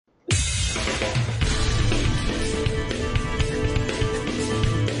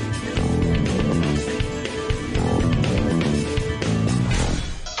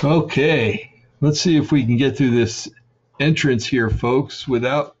Okay, let's see if we can get through this entrance here, folks,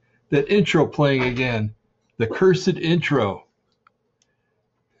 without that intro playing again. The cursed intro.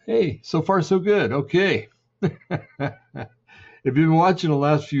 Hey, so far so good. Okay. If you've been watching the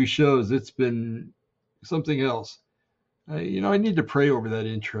last few shows, it's been something else. I need to pray over that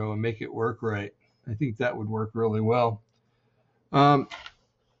intro and make it work right. I think that would work really well. Wow,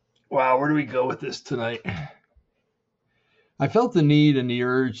 where do we go with this tonight? I felt the need and the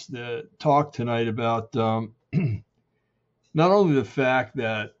urge to talk tonight about not only the fact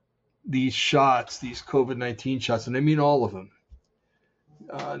that these shots, these COVID-19 shots, and I mean all of them,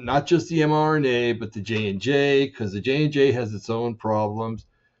 not just the mRNA, but the J&J, because the J&J has its own problems.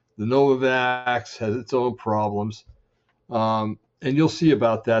 The Novavax has its own problems. And you'll see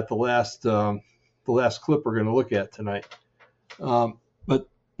about that the last clip we're going to look at tonight. But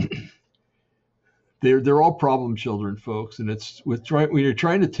they're all problem children, folks, and it's when you're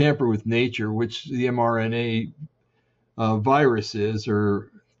trying to tamper with nature, which the mRNA virus is,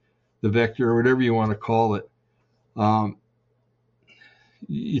 or the vector, or whatever you want to call it.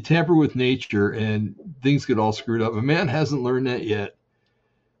 You tamper with nature, and things get all screwed up. And man hasn't learned that yet.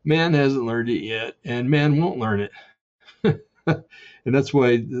 Man hasn't learned it yet, and man won't learn it. And that's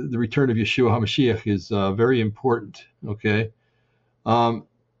why the return of Yeshua HaMashiach is very important. Okay.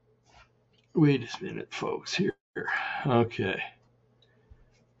 Wait a minute, folks, here. Okay.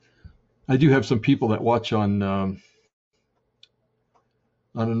 I do have some people that watch on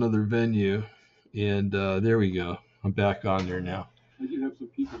another venue, and there we go. I'm back on there now. I do have some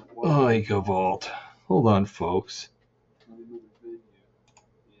people that watch. Oh, I go Vault. Hold on, folks.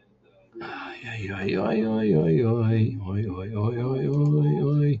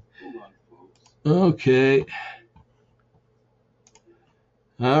 Okay.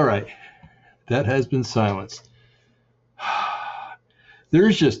 All right. That has been silenced.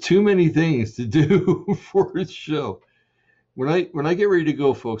 There's just too many things to do for this show. When I get ready to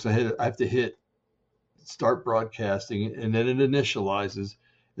go, folks, I have to hit start broadcasting, and then it initializes,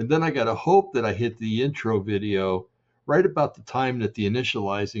 and then I got to hope that I hit the intro video right about the time that the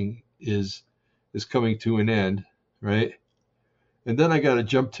initializing is coming to an end, right? And then I got to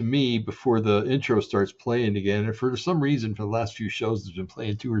jump to me before the intro starts playing again. And for some reason, for the last few shows, it's been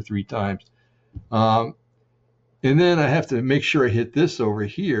playing 2 or 3 times. And then I have to make sure I hit this over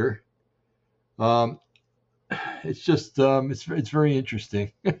here. It's just it's very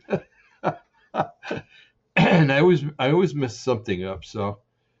interesting. And I always mess something up. So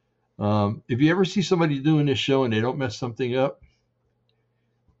if you ever see somebody doing this show and they don't mess something up,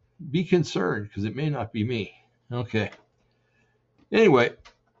 be concerned, because it may not be me. Okay. Anyway,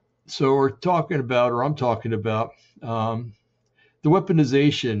 so I'm talking about the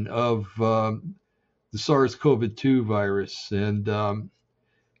weaponization of the SARS-CoV-2 virus and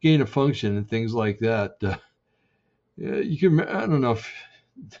gain of function and things like that. I don't know if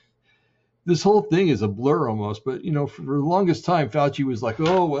this whole thing is a blur almost, but for the longest time, Fauci was like,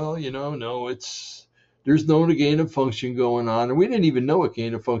 oh, well, no, there's no gain of function going on. And we didn't even know what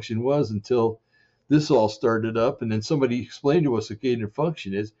gain of function was until this all started up. And then somebody explained to us what gain of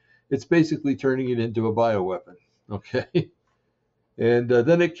function is. It's basically turning it into a bioweapon. Okay. And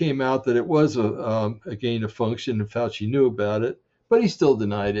then it came out that it was a gain of function, and Fauci knew about it, but he still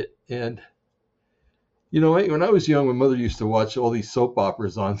denied it. And when I was young, my mother used to watch all these soap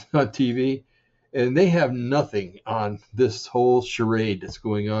operas on TV, and they have nothing on this whole charade that's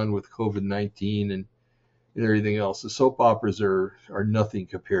going on with COVID-19 and everything else. The soap operas are nothing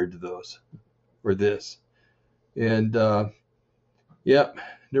compared to those or this. And never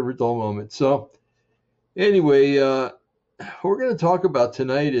a dull moment. So anyway, what we're going to talk about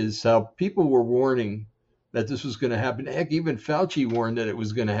tonight is how people were warning that this was going to happen. Heck, even Fauci warned that it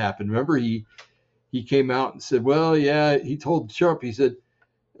was going to happen. Remember, he came out and said, well, yeah, he told Trump, he said,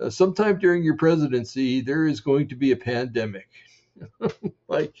 sometime during your presidency, there is going to be a pandemic.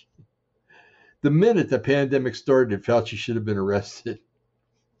 Like, the minute the pandemic started, Fauci should have been arrested.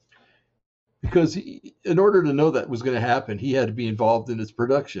 Because in order to know that was going to happen, he had to be involved in its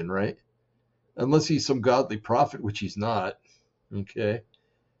production, right? Unless he's some godly prophet, which he's not. Okay.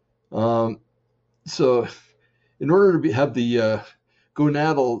 So in order to have the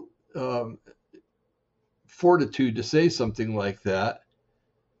gonadal fortitude to say something like that,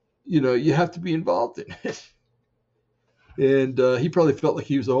 you have to be involved in it. And he probably felt like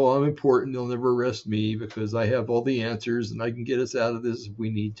he was, I'm important. They'll never arrest me because I have all the answers and I can get us out of this if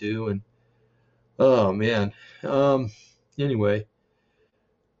we need to. And oh man. Anyway.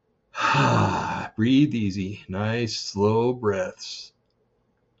 breathe easy. Nice, slow breaths.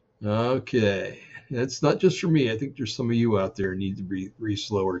 Okay. That's not just for me. I think there's some of you out there who need to breathe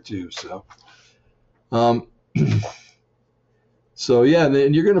slower too. So, um, so yeah,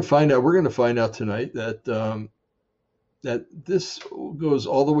 and you're going to find out, we're going to find out tonight that, that this goes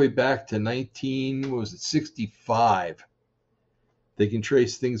all the way back to 65. They can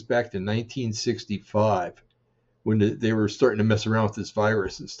trace things back to 1965 when they were starting to mess around with this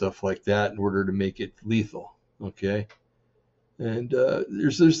virus and stuff like that in order to make it lethal. Okay. And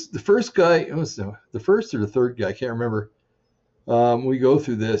there's the first guy, the first or the third guy, I can't remember. We go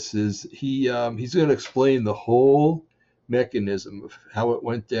through this is he's going to explain the whole mechanism of how it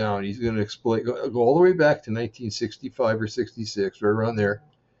went down. He's going to explain, go all the way back to 1965 or 66, right around there,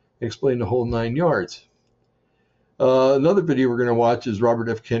 explain the whole 9 yards. Another video we're going to watch is Robert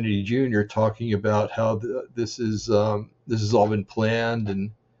F. Kennedy Jr. talking about how this has all been planned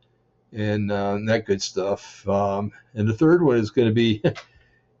and that good stuff. And the third one is going to be, I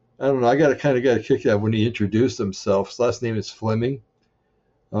don't know, I got a kick out when he introduced himself. His last name is Fleming.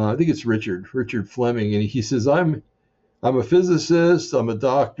 I think it's Richard Fleming, and he says, I'm a physicist, I'm a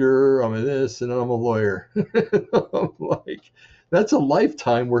doctor, I'm a this, and I'm a lawyer. I'm like, that's a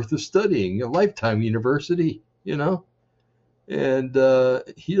lifetime worth of studying, a lifetime university, you know? And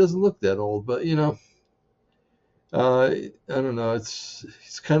he doesn't look that old, but, you know, I don't know.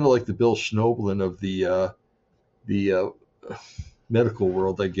 It's kind of like the Bill Schnoebelen of the medical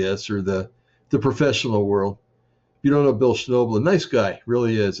world, I guess, or the professional world. If you don't know Bill Schnoebelen, nice guy,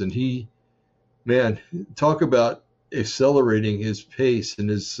 really is. And he, man, talk about accelerating his pace and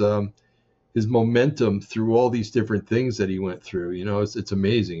his momentum through all these different things that he went through. You know, it's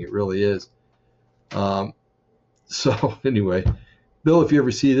amazing. It really is. So anyway, Bill, if you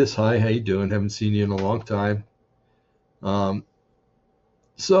ever see this, hi, how you doing? Haven't seen you in a long time.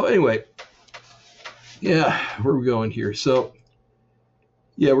 So anyway, yeah, where are we going here? So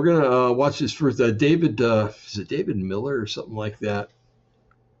yeah, we're gonna watch this first. David, is it David Miller or something like that?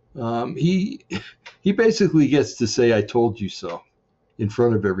 He basically gets to say, "I told you so," in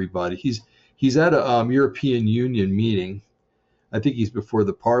front of everybody. He's at a European Union meeting. I think he's before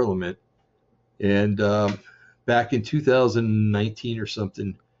the Parliament, and back in 2019 or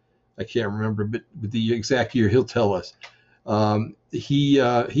something, I can't remember, but with the exact year, he'll tell us. He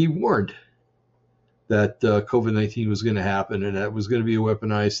warned that COVID-19 was going to happen and that it was going to be a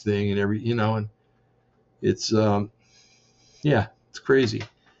weaponized thing and and it's yeah, it's crazy.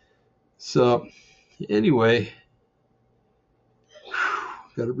 So anyway,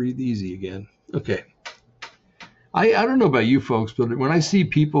 got to breathe easy again. Okay. I don't know about you folks, but when I see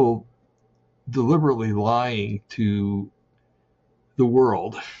people deliberately lying to the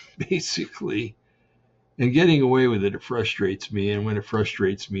world, basically, and getting away with it, it frustrates me. And when it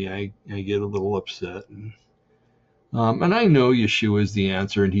frustrates me, I get a little upset. And I know Yeshua is the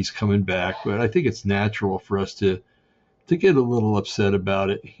answer and he's coming back, but I think it's natural for us to get a little upset about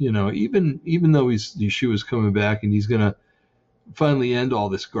it. You know, even though Yeshua's coming back and he's going to finally end all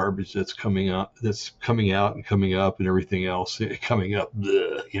this garbage that's coming out and coming up and everything else coming up,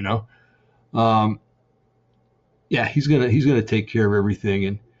 you know. Yeah, he's gonna take care of everything,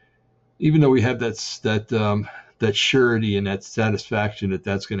 and even though we have that surety and that satisfaction that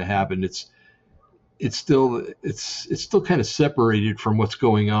that's going to happen, it's still kind of separated from what's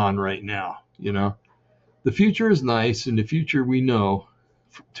going on right now. You know, the future is nice, and the future we know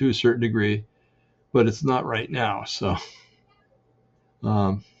to a certain degree, but it's not right now. So,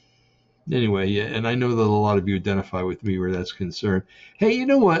 anyway, yeah, and I know that a lot of you identify with me where that's concerned. Hey, you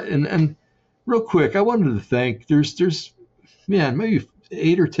know what? And real quick, I wanted to thank. There's man, maybe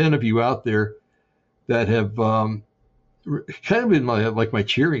 8 or 10 of you out there that have kind of in my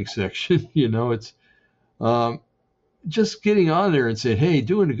cheering section. You know, it's just getting on there and saying, "Hey,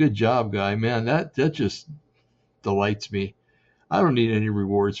 doing a good job, guy." Man, that just delights me. I don't need any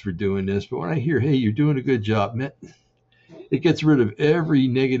rewards for doing this, but when I hear, "Hey, you're doing a good job," man, it gets rid of every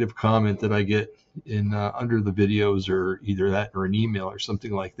negative comment that I get in under the videos, or either that or an email or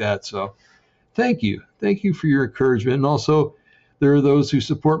something like that. So thank you for your encouragement. And also, there are those who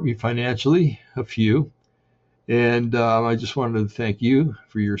support me financially, a few, and I just wanted to thank you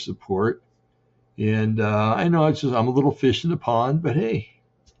for your support. And I know I'm a little fish in the pond, but hey,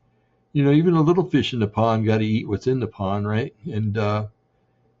 you know, even a little fish in the pond got to eat what's in the pond, right? And got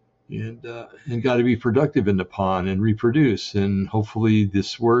to be productive in the pond and reproduce. And hopefully the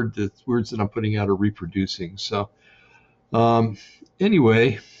words that I'm putting out are reproducing. So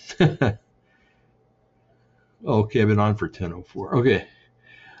anyway, okay, I've been on for 10:04. Okay,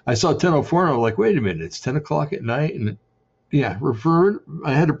 I saw 10:04 and I'm like, wait a minute, it's 10 o'clock at night, and Yeah,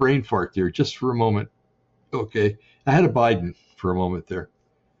 I had a brain fart there just for a moment. Okay, I had a Biden for a moment there.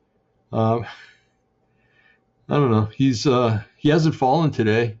 Um, I don't know. He hasn't fallen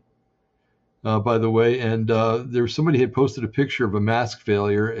today, by the way. And there was somebody had posted a picture of a mask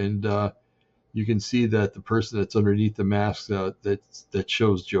failure, and you can see that the person that's underneath the mask that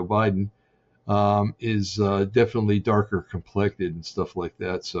shows Joe Biden is definitely darker complected and stuff like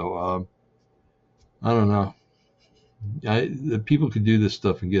that. So I don't know. The people could do this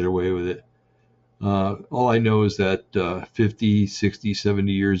stuff and get away with it. All I know is that 50, 60,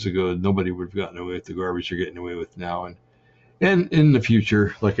 70 years ago, nobody would have gotten away with the garbage they're getting away with now. And in the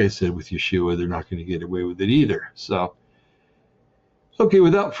future, like I said, with Yeshua, they're not going to get away with it either. So, okay,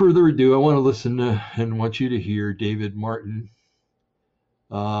 without further ado, I want to listen to, and want you to hear David Martin.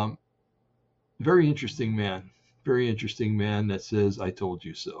 Very interesting man that says, I told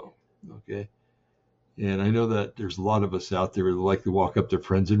you so. Okay. And I know that there's a lot of us out there that like to walk up to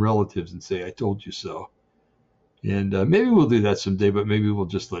friends and relatives and say, I told you so. And maybe we'll do that someday, but maybe we'll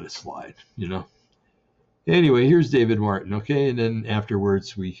just let it slide, you know. Anyway, here's David Martin, okay? And then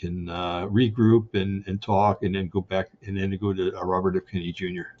afterwards we can regroup and talk and then go back and then go to Robert F. Kennedy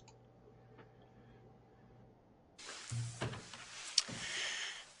Jr.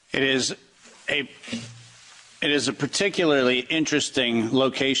 It is a particularly interesting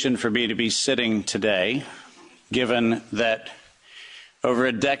location for me to be sitting today, given that over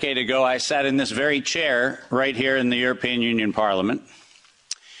a decade ago I sat in this very chair right here in the European Union Parliament.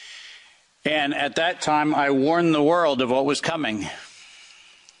 And at that time, I warned the world of what was coming.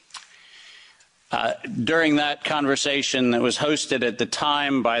 During that conversation that was hosted at the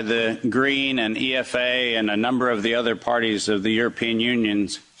time by the Green and EFA and a number of the other parties of the European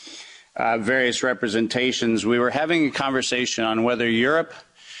Union's various representations, we were having a conversation on whether Europe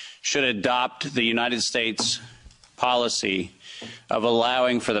should adopt the United States policy of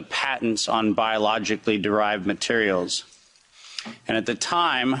allowing for the patents on biologically derived materials. And at the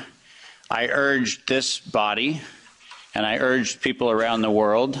time, I urged this body, and I urged people around the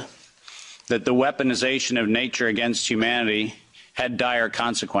world, that the weaponization of nature against humanity had dire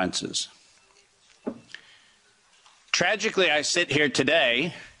consequences. Tragically, I sit here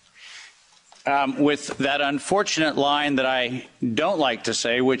today with that unfortunate line that I don't like to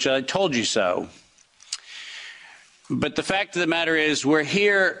say, which I told you so. But the fact of the matter is, we're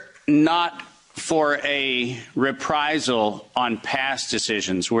here not for a reprisal on past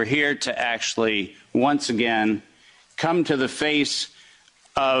decisions. We're here to actually, once again, come to the face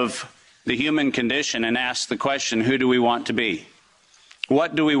of the human condition and ask the question, who do we want to be?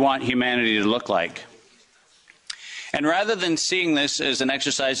 What do we want humanity to look like? And rather than seeing this as an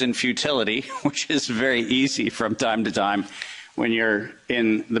exercise in futility, which is very easy from time to time when you're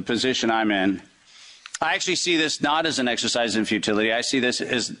in the position I'm in, I actually see this not as an exercise in futility. I see this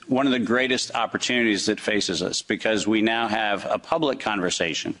as one of the greatest opportunities that faces us, because we now have a public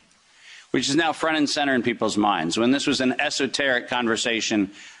conversation, which is now front and center in people's minds. When this was an esoteric conversation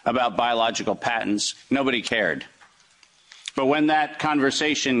about biological patents, nobody cared. But when that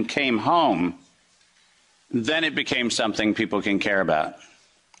conversation came home, then it became something people can care about.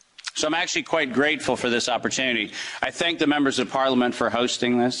 So I'm actually quite grateful for this opportunity. I thank the members of Parliament for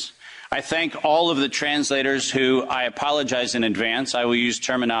hosting this. I thank all of the translators who, I apologize in advance. I will use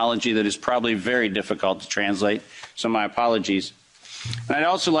terminology that is probably very difficult to translate, so my apologies. And I'd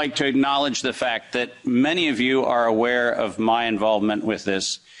also like to acknowledge the fact that many of you are aware of my involvement with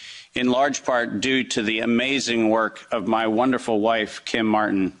this, in large part due to the amazing work of my wonderful wife, Kim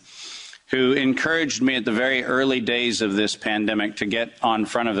Martin, who encouraged me at the very early days of this pandemic to get on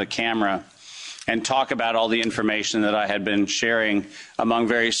front of the camera and talk about all the information that I had been sharing among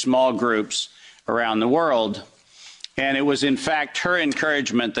very small groups around the world. And it was, in fact, her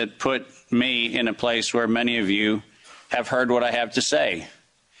encouragement that put me in a place where many of you have heard what I have to say.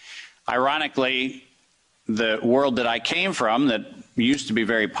 Ironically, the world that I came from, that used to be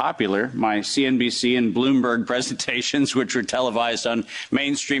very popular, my CNBC and Bloomberg presentations, which were televised on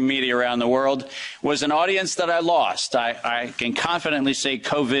mainstream media around the world, was an audience that I lost. I can confidently say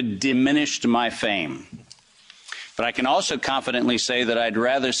COVID diminished my fame. But I can also confidently say that I'd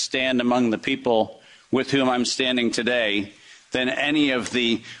rather stand among the people with whom I'm standing today than any of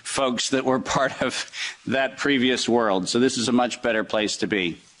the folks that were part of that previous world. So this is a much better place to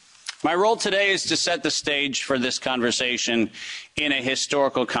be. My role today is to set the stage for this conversation in a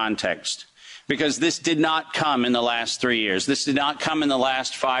historical context, because this did not come in the last 3 years. This did not come in the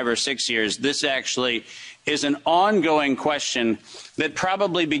last 5 or 6 years. This actually is an ongoing question that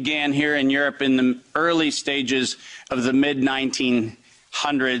probably began here in Europe in the early stages of the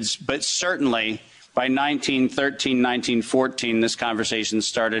mid-1900s, but certainly By 1913, 1914, this conversation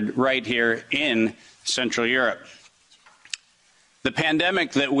started right here in Central Europe. The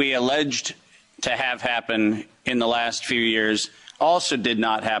pandemic that we alleged to have happen in the last few years also did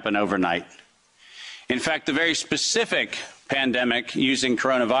not happen overnight. In fact, the very specific pandemic using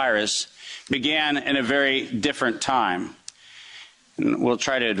coronavirus began in a very different time. And we'll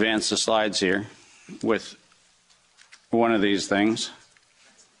try to advance the slides here with one of these things.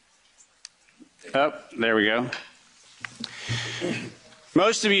 Oh, there we go.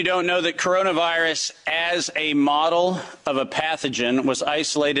 Most of you don't know that coronavirus as a model of a pathogen was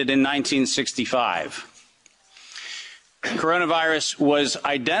isolated in 1965. Coronavirus was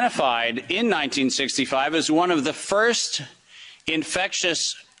identified in 1965 as one of the first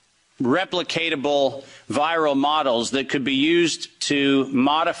infectious replicatable viral models that could be used to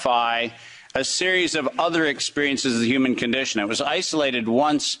modify a series of other experiences of the human condition. It was isolated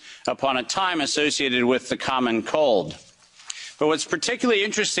once upon a time associated with the common cold. But what's particularly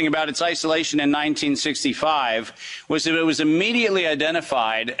interesting about its isolation in 1965 was that it was immediately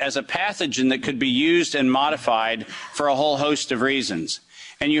identified as a pathogen that could be used and modified for a whole host of reasons.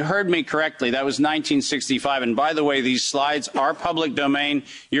 And you heard me correctly, that was 1965. And by the way, these slides are public domain.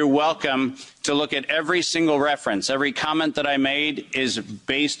 You're welcome to look at every single reference. Every comment that I made is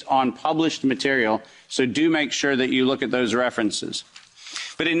based on published material, so do make sure that you look at those references.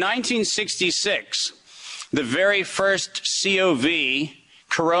 But in 1966, the very first COV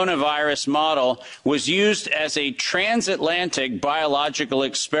coronavirus model was used as a transatlantic biological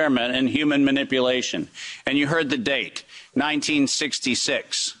experiment in human manipulation. And you heard the date,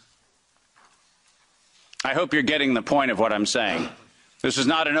 1966. I hope you're getting the point of what I'm saying. This is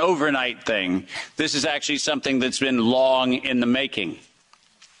not an overnight thing. This is actually something that's been long in the making.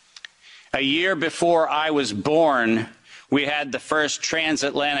 A year before I was born, we had the first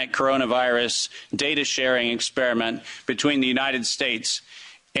transatlantic coronavirus data sharing experiment between the United States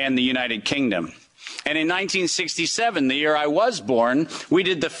and the United Kingdom. And in 1967, the year I was born, we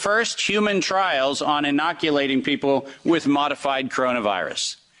did the first human trials on inoculating people with modified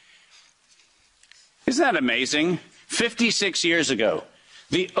coronavirus. Isn't that amazing? 56 years ago,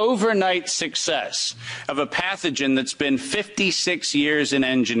 the overnight success of a pathogen that's been 56 years in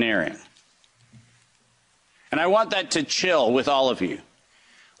engineering. And I want that to chill with all of you.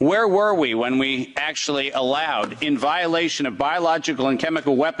 Where were we when we actually allowed, in violation of biological and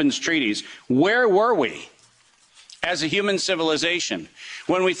chemical weapons treaties, where were we as a human civilization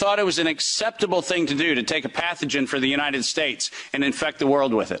when we thought it was an acceptable thing to do to take a pathogen for the United States and infect the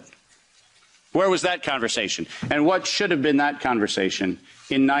world with it? Where was that conversation? And what should have been that conversation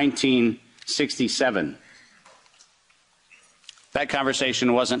in 1967? That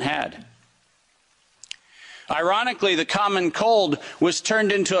conversation wasn't had. Ironically, the common cold was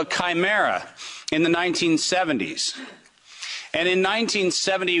turned into a chimera in the 1970s. And in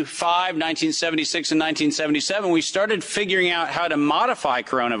 1975, 1976, and 1977, we started figuring out how to modify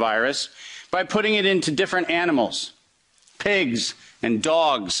coronavirus by putting it into different animals, pigs and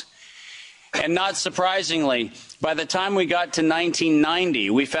dogs. And not surprisingly, by the time we got to 1990,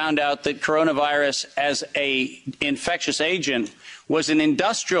 we found out that coronavirus as an infectious agent was an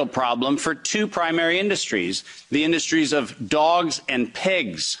industrial problem for two primary industries, the industries of dogs and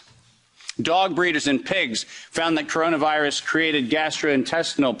pigs. Dog breeders and pigs found that coronavirus created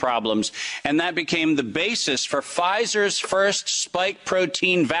gastrointestinal problems, and that became the basis for Pfizer's first spike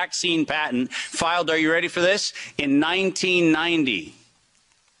protein vaccine patent, filed, are you ready for this, in 1990.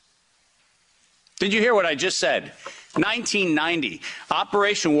 Did you hear what I just said? 1990.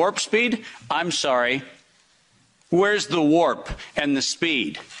 Operation Warp Speed? I'm sorry. Where's the warp and the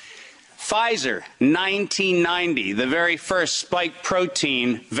speed? Pfizer, 1990, the very first spike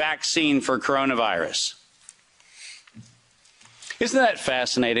protein vaccine for coronavirus. Isn't that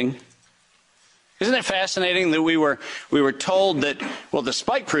fascinating? Isn't it fascinating that we were told that, well, the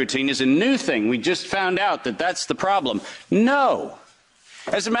spike protein is a new thing. We just found out that that's the problem. No.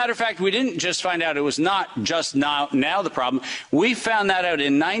 As a matter of fact, we didn't just find out it was not just now the problem. We found that out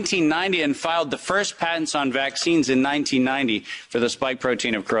in 1990 and filed the first patents on vaccines in 1990 for the spike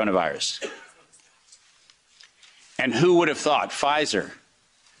protein of coronavirus. And who would have thought? Pfizer.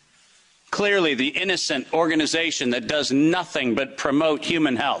 Clearly the innocent organization that does nothing but promote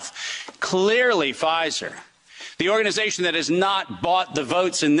human health. Clearly Pfizer. The organization that has not bought the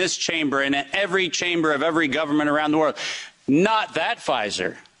votes in this chamber and in every chamber of every government around the world. Not that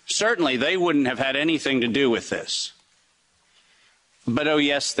Pfizer. Certainly they wouldn't have had anything to do with this. But oh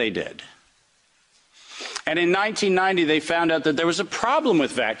yes, they did. And in 1990 they found out that there was a problem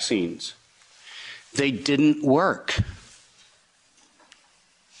with vaccines. They didn't work.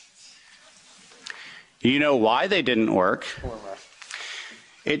 You know why they didn't work?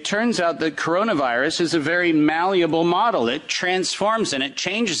 It turns out that coronavirus is a very malleable model. It transforms and it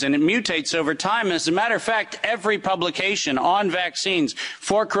changes and it mutates over time. As a matter of fact, every publication on vaccines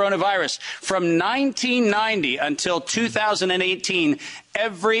for coronavirus from 1990 until 2018,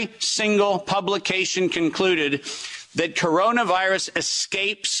 every single publication concluded that coronavirus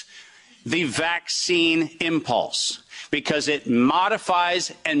escapes the vaccine impulse because it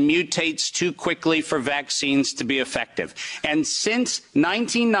modifies and mutates too quickly for vaccines to be effective. And since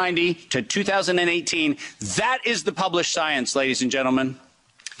 1990 to 2018, that is the published science, ladies and gentlemen.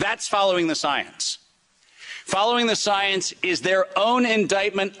 That's following the science. Following the science is their own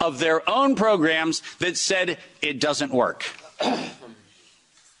indictment of their own programs that said it doesn't work.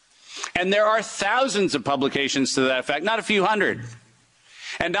 And there are thousands of publications to that effect, not a few hundred,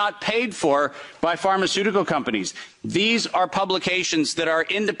 and not paid for by pharmaceutical companies. These are publications that are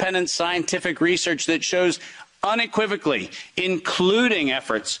independent scientific research that shows unequivocally, including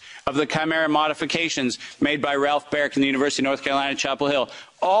efforts of the chimera modifications made by Ralph Baric in the University of North Carolina, Chapel Hill.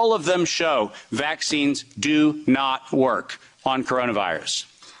 All of them show vaccines do not work on coronavirus.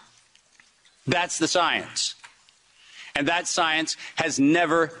 That's the science. And that science has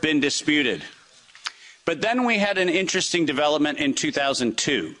never been disputed. But then we had an interesting development in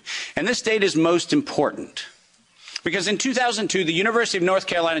 2002. And this date is most important because in 2002, the University of North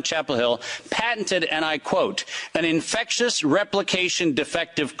Carolina, Chapel Hill patented, and I quote, an infectious replication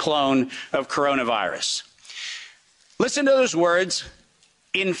defective clone of coronavirus. Listen to those words,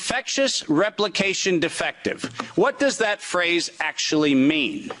 infectious replication defective. What does that phrase actually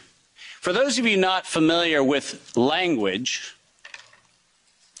mean? For those of you not familiar with language,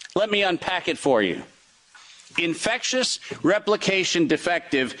 let me unpack it for you. Infectious replication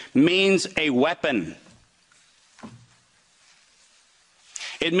defective means a weapon.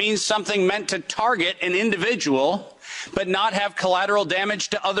 It means something meant to target an individual, but not have collateral damage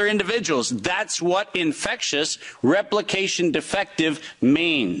to other individuals. That's what infectious replication defective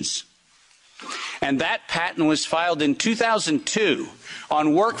means. And that patent was filed in 2002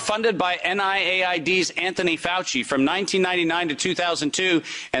 on work funded by NIAID's Anthony Fauci from 1999 to 2002.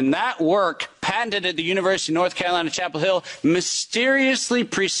 And that work, patented at the University of North Carolina, Chapel Hill, mysteriously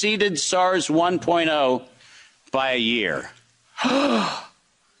preceded SARS 1.0 by a year.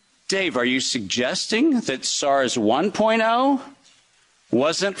 Dave, are you suggesting that SARS 1.0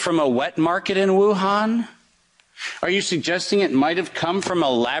 wasn't from a wet market in Wuhan? Are you suggesting it might have come from a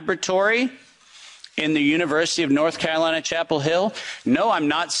laboratory in the University of North Carolina, Chapel Hill? No, I'm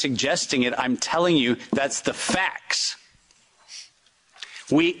not suggesting it. I'm telling you that's the facts.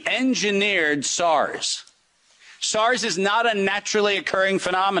 We engineered SARS. SARS is not a naturally occurring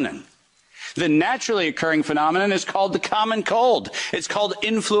phenomenon. The naturally occurring phenomenon is called the common cold. It's called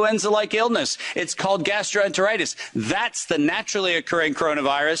influenza-like illness. It's called gastroenteritis. That's the naturally occurring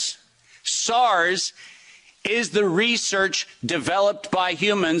coronavirus. SARS is the research developed by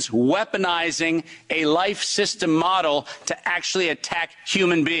humans weaponizing a life system model to actually attack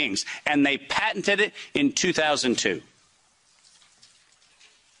human beings. And they patented it in 2002.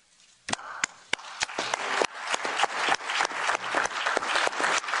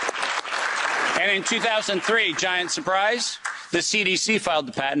 And in 2003, giant surprise, the CDC filed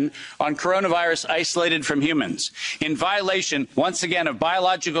the patent on coronavirus isolated from humans in violation, once again, of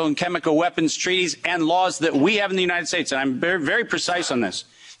biological and chemical weapons treaties and laws that we have in the United States. And I'm very, very precise on this.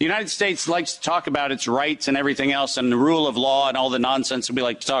 The United States likes to talk about its rights and everything else and the rule of law and all the nonsense that we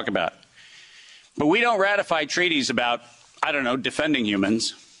like to talk about. But we don't ratify treaties about, I don't know, defending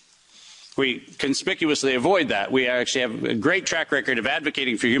humans. We conspicuously avoid that. We actually have a great track record of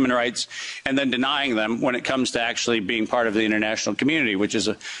advocating for human rights and then denying them when it comes to actually being part of the international community, which is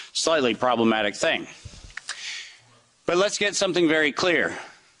a slightly problematic thing. But let's get something very clear.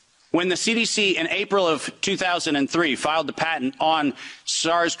 When the CDC in April of 2003 filed the patent on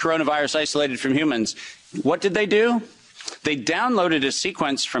SARS coronavirus isolated from humans, what did they do? They downloaded a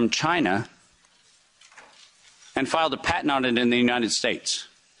sequence from China and filed a patent on it in the United States.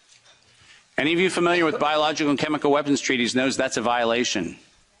 Any of you familiar with biological and chemical weapons treaties knows that's a violation.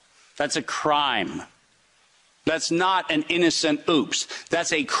 That's a crime. That's not an innocent oops.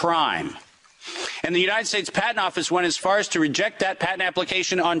 That's a crime. And the United States Patent Office went as far as to reject that patent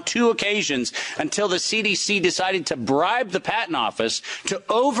application on 2 occasions until the CDC decided to bribe the Patent Office to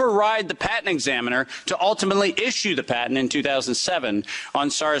override the patent examiner to ultimately issue the patent in 2007 on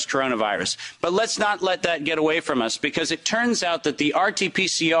SARS coronavirus. But let's not let that get away from us, because it turns out that the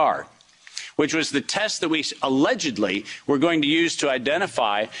RT-PCR, which was the test that we allegedly were going to use to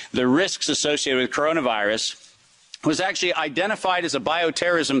identify the risks associated with coronavirus, was actually identified as a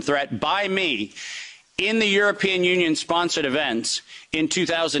bioterrorism threat by me in the European Union sponsored events in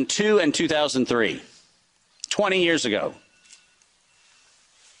 2002 and 2003, 20 years ago.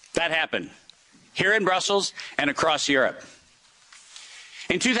 That happened here in Brussels and across Europe.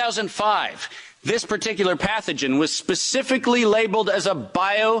 In 2005, this particular pathogen was specifically labeled as a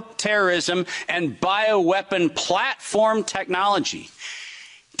bioterrorism and bioweapon platform technology.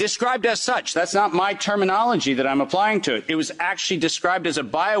 Described as such. That's not my terminology that I'm applying to it. It was actually described as a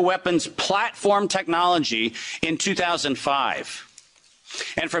bioweapons platform technology in 2005.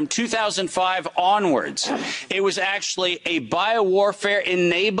 And from 2005 onwards, it was actually a biowarfare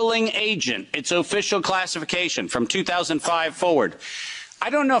enabling agent, its official classification from 2005 forward. I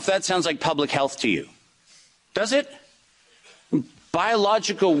don't know if that sounds like public health to you. Does it?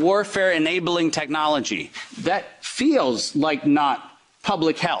 Biological warfare enabling technology. That feels like not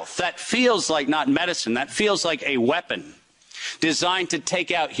public health. That feels like not medicine. That feels like a weapon designed to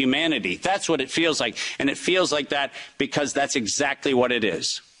take out humanity. That's what it feels like. And it feels like that because that's exactly what it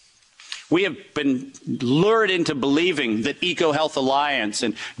is. We have been lured into believing that EcoHealth Alliance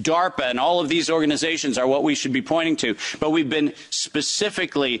and DARPA and all of these organizations are what we should be pointing to. But we've been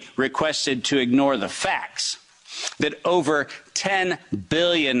specifically requested to ignore the facts that over $10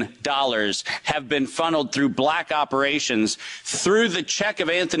 billion have been funneled through black operations through the check of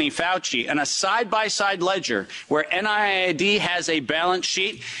Anthony Fauci and a side-by-side ledger where NIAID has a balance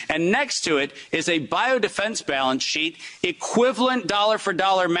sheet and next to it is a biodefense balance sheet equivalent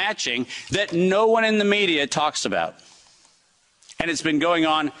dollar-for-dollar matching that no one in the media talks about. And it's been going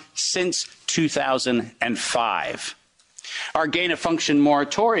on since 2005. Our gain-of-function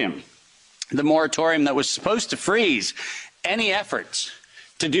moratorium, the moratorium that was supposed to freeze any efforts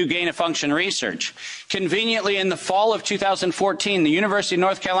to do gain-of-function research. Conveniently, in the fall of 2014, the University of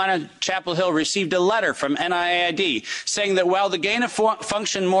North Carolina, Chapel Hill received a letter from NIAID saying that while the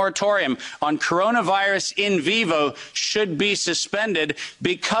gain-of-function moratorium on coronavirus in vivo should be suspended,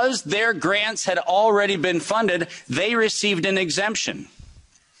 because their grants had already been funded, they received an exemption.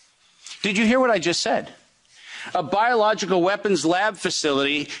 Did you hear what I just said? A biological weapons lab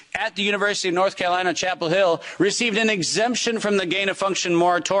facility at the University of North Carolina, Chapel Hill, received an exemption from the gain-of-function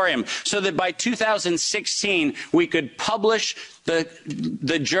moratorium so that by 2016 we could publish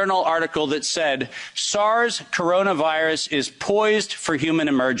the journal article that said SARS coronavirus is poised for human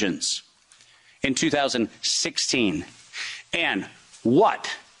emergence in 2016. And what,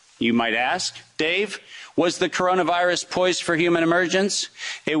 you might ask, Dave, was the coronavirus poised for human emergence?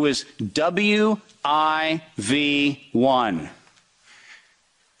 It was WIV1,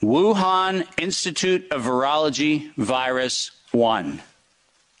 Wuhan Institute of Virology Virus 1.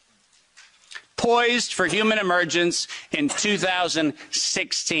 Poised for human emergence in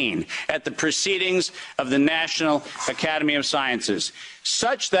 2016 at the proceedings of the National Academy of Sciences,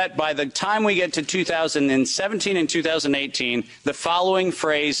 such that by the time we get to 2017 and 2018, the following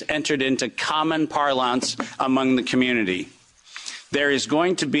phrase entered into common parlance among the community. There is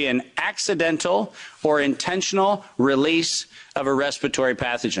going to be an accidental or intentional release of a respiratory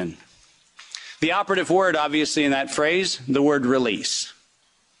pathogen. The operative word, obviously, in that phrase, the word release.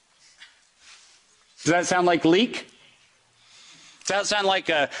 Does that sound like leak? Does that sound like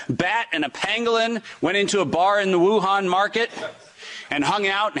a bat and a pangolin went into a bar in the Wuhan market and hung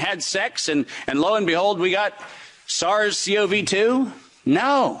out and had sex and lo and behold, we got SARS-CoV-2?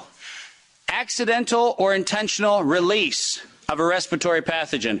 No. Accidental or intentional release of a respiratory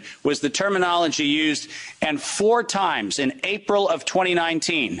pathogen was the terminology used, and 4 times in April of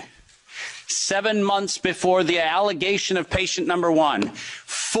 2019, 7 months before the allegation of patient number 1,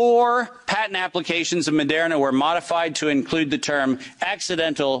 4 patent applications of Moderna were modified to include the term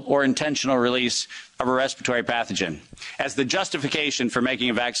accidental or intentional release of a respiratory pathogen as the justification for making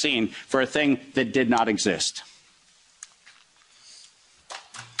a vaccine for a thing that did not exist.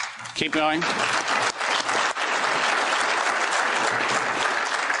 Keep going.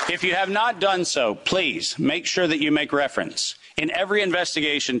 If you have not done so, please make sure that you make reference in every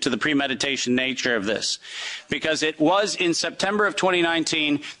investigation to the premeditation nature of this, because it was in September of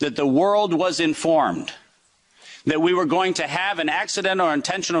 2019 that the world was informed that we were going to have an accidental or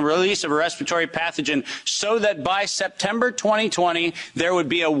intentional release of a respiratory pathogen so that by September 2020, there would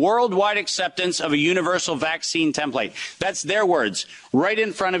be a worldwide acceptance of a universal vaccine template. That's their words, right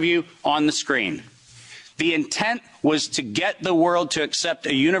in front of you on the screen. The intent was to get the world to accept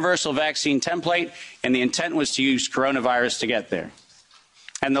a universal vaccine template, and the intent was to use coronavirus to get there.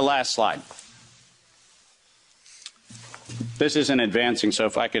 And the last slide. This isn't advancing, so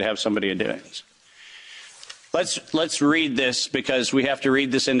if I could have somebody do it. Let's read this, because we have to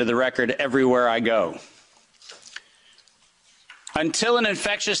read this into the record everywhere I go. Until an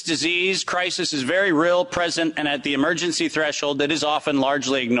infectious disease crisis is very real, present, and at the emergency threshold, it is often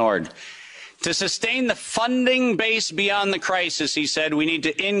largely ignored. To sustain the funding base beyond the crisis, he said, we need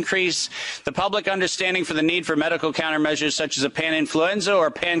to increase the public understanding for the need for medical countermeasures such as a pan-influenza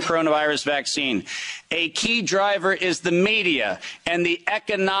or pan-coronavirus vaccine. A key driver is the media, and the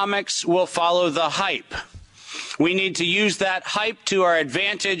economics will follow the hype. We need to use that hype to our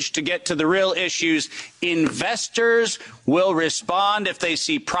advantage to get to the real issues. Investors will respond if they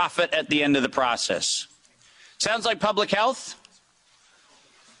see profit at the end of the process. Sounds like public health?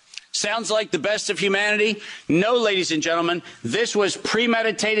 Sounds like the best of humanity? No, ladies and gentlemen, this was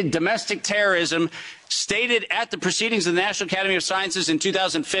premeditated domestic terrorism stated at the proceedings of the National Academy of Sciences in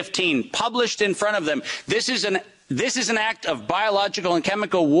 2015, published in front of them. This is an act of biological and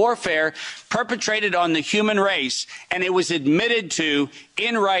chemical warfare perpetrated on the human race, and it was admitted to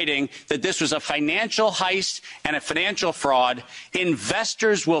in writing that this was a financial heist and a financial fraud.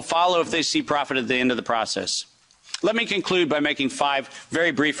 Investors will follow if they see profit at the end of the process. Let me conclude by making 5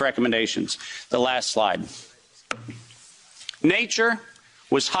 very brief recommendations. The last slide. Nature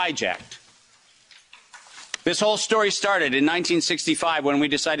was hijacked. This whole story started in 1965 when we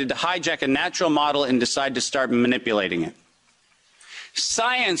decided to hijack a natural model and decide to start manipulating it.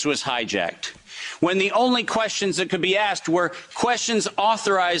 Science was hijacked when the only questions that could be asked were questions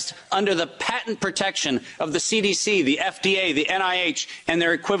authorized under the patent protection of the CDC, the FDA, the NIH, and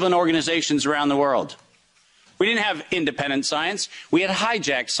their equivalent organizations around the world. We didn't have independent science. We had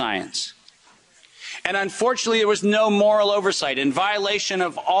hijacked science. And unfortunately, there was no moral oversight in violation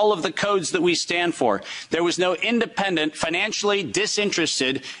of all of the codes that we stand for. There was no independent, financially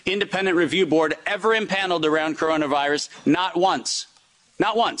disinterested, independent review board ever impaneled around coronavirus, not once.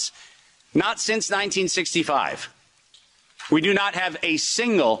 Not once. Not since 1965. We do not have a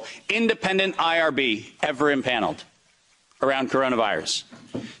single independent IRB ever impaneled around coronavirus.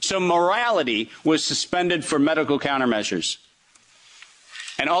 So morality was suspended for medical countermeasures.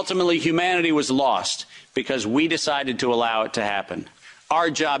 And ultimately, humanity was lost because we decided to allow it to happen. Our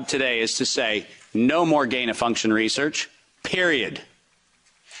job today is to say, no more gain-of-function research, period.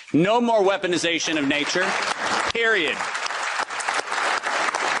 No more weaponization of nature, period.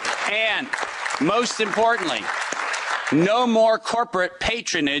 And most importantly, no more corporate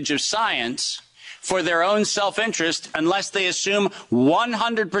patronage of science for their own self-interest unless they assume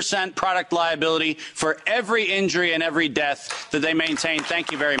 100% product liability for every injury and every death that they maintain.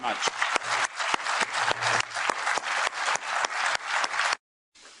 Thank you very much.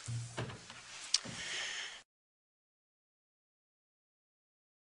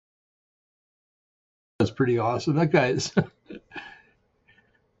 That's pretty awesome. That guy is... I'd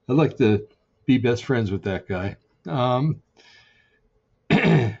like to be best friends with that guy.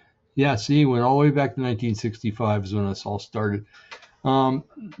 Yeah, see, went all the way back to 1965 is when this all started.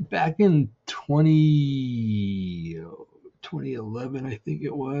 Back in 2011, I think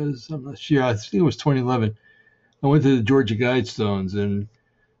it was. I'm not sure. I think it was 2011. I went to the Georgia Guidestones, and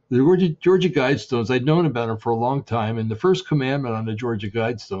the Georgia Guidestones, I'd known about them for a long time, and the first commandment on the Georgia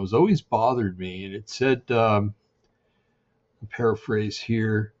Guidestones always bothered me, and it said, I'll paraphrase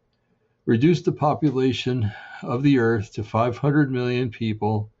here, reduce the population of the earth to 500 million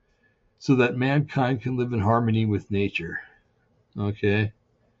people so that mankind can live in harmony with nature. Okay.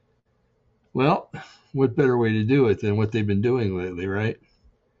 Well, what better way to do it than what they've been doing lately, right?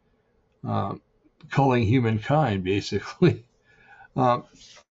 Culling humankind, basically. But,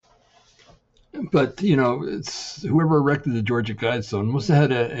 you know, it's whoever erected the Georgia Guidestone must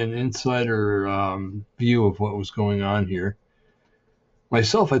have had an insider view of what was going on here.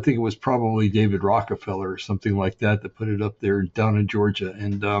 Myself, I think it was probably David Rockefeller or something like that that put it up there down in Georgia.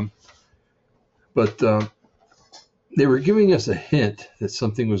 And But they were giving us a hint that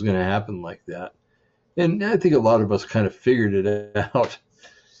something was going to happen like that. And I think a lot of us kind of figured it out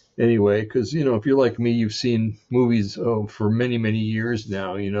anyway, because, you know, if you're like me, you've seen movies for many, many years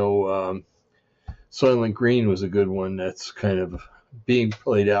now. You know, Soylent Green was a good one that's kind of being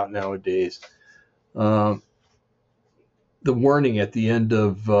played out nowadays. The warning at the end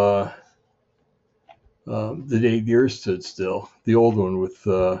of The Day the Earth Stood Still, the old one with...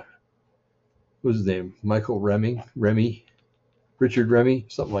 what was his name? Michael Richard Remy,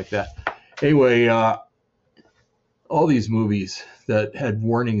 something like that. Anyway, all these movies that had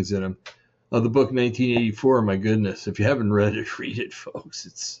warnings in them. The book 1984, my goodness, if you haven't read it, read it,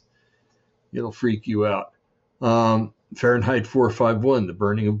 folks. It'll freak you out. Fahrenheit 451, The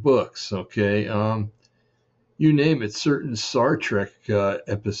Burning of Books. Okay, you name it. Certain Star Trek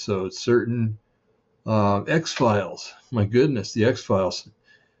episodes, certain X-Files. My goodness, the X-Files.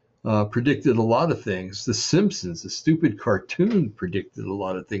 predicted a lot of things. The Simpsons, the stupid cartoon, predicted a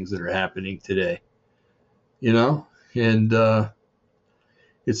lot of things that are happening today. You know, and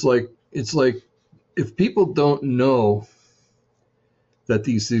it's like if people don't know that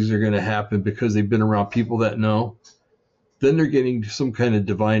these things are going to happen because they've been around people that know, then they're getting some kind of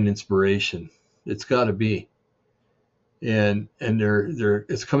divine inspiration. It's got to be. And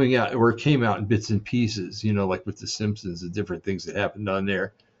it's coming out, or it came out in bits and pieces, you know, like with the Simpsons, the different things that happened on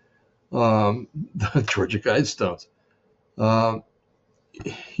there. The Georgia Guidestones.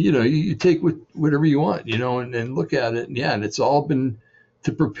 You know, you take whatever you want, you know, and look at it. And yeah, and it's all been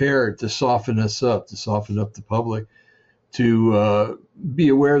to prepare, to soften us up, to soften up the public, to be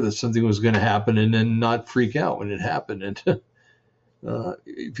aware that something was going to happen and then not freak out when it happened. And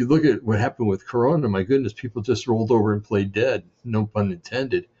if you look at what happened with Corona, my goodness, people just rolled over and played dead. No pun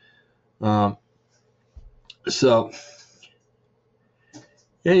intended. So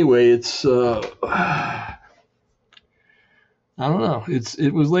anyway, it's I don't know.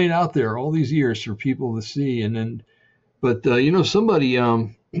 It was laid out there all these years for people to see, and then, but you know, somebody,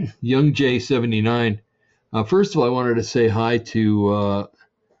 Young J79. First of all, I wanted to say hi to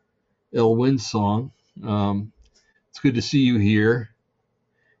El Winsong. It's good to see you here,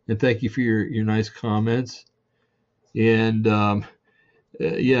 and thank you for your nice comments. And Young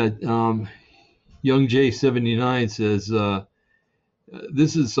J79 says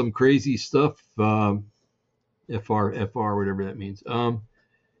this is some crazy stuff. FR, whatever that means. And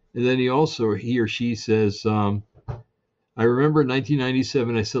then he or she says, I remember in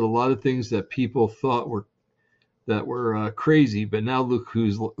 1997, I said a lot of things that people thought were crazy, but now look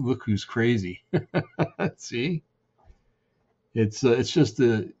who's crazy. See, it's just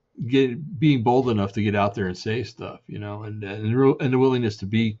being bold enough to get out there and say stuff, you know, and the willingness to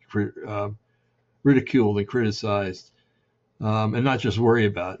be ridiculed and criticized. And not just worry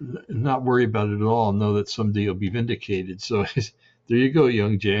about it, not worry about it at all, and know that someday you'll be vindicated. So there you go,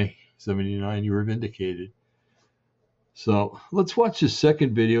 Young J79, you were vindicated. So let's watch his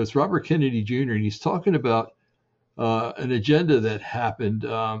second video. It's Robert Kennedy Jr., and he's talking about an agenda that happened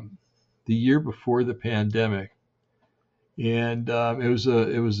the year before the pandemic. And it was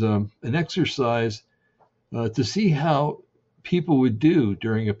an exercise to see how people would do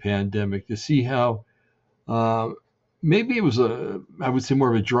during a pandemic, to see how maybe it was I would say more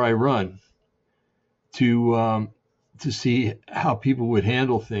of a dry run to see how people would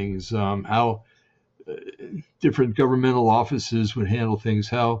handle things, how different governmental offices would handle things,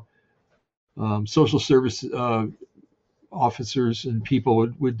 how social service officers and people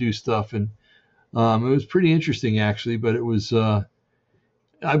would do stuff. And it was pretty interesting, actually, but it was,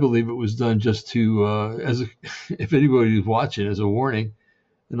 I believe it was done just to, if anybody was watching, as a warning,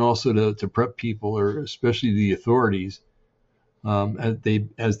 and also to prep people, or especially the authorities,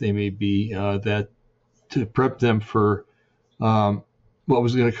 as they may be, that to prep them for what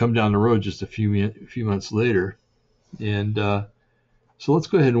was going to come down the road just a few months later. And so let's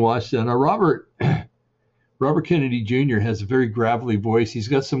go ahead and watch that. Now, Robert Kennedy Jr. has a very gravelly voice. He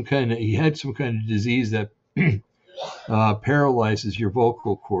had some kind of disease that paralyzes your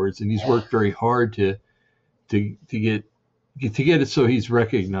vocal cords, and he's worked very hard to get it so he's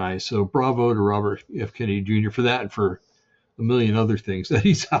recognized. So bravo to Robert F. Kennedy Jr. for that, and for a million other things that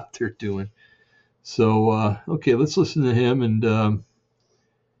he's out there doing. So, okay, let's listen to him, and then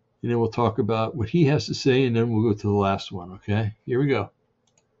we'll talk about what he has to say, and then we'll go to the last one, okay? Here we go.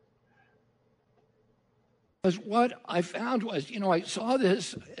 What I found was, I saw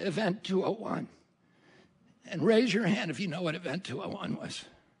this Event 201. And raise your hand if you know what Event 201 was.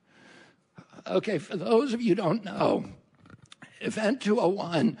 Okay, for those of you who don't know, Event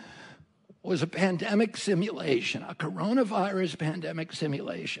 201 was a pandemic simulation, a coronavirus pandemic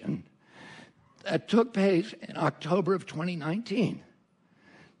simulation that took place in October of 2019.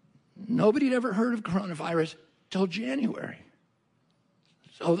 Nobody had ever heard of coronavirus till January.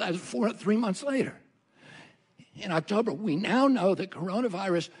 So that's 3 months later. In October, we now know that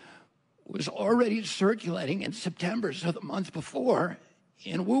coronavirus was already circulating in September, so the month before,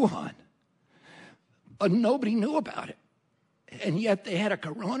 in Wuhan. But nobody knew about it. And yet they had a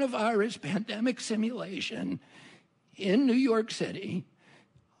coronavirus pandemic simulation in New York City,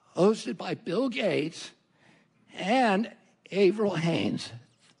 hosted by Bill Gates and Avril Haines,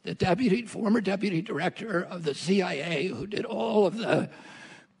 the former deputy director of the CIA, who did all of the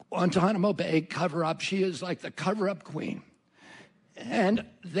Guantanamo Bay cover-up. She is like the cover-up queen. And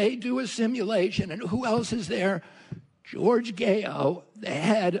they do a simulation, and who else is there? George Gao, the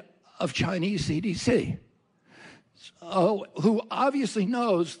head of Chinese CDC, who obviously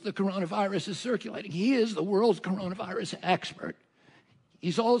knows the coronavirus is circulating. He is the world's coronavirus expert.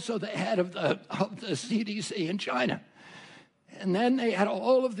 He's also the head of the CDC in China. And then they had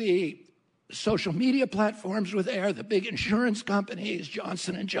all of the social media platforms were there, the big insurance companies,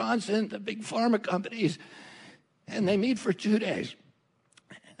 Johnson & Johnson, the big pharma companies, and they meet for 2 days.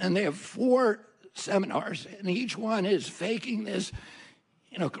 And they have 4 seminars, and each one is faking this,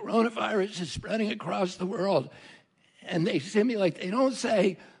 coronavirus is spreading across the world. And they simulate, they don't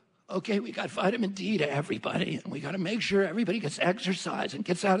say, okay, we got vitamin D to everybody, and we got to make sure everybody gets exercise and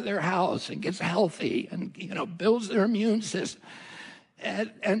gets out of their house and gets healthy and, builds their immune system.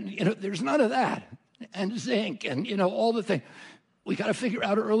 And there's none of that. And zinc and, all the things. We got to figure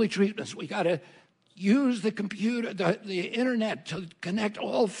out early treatments. We got to use the computer, the internet to connect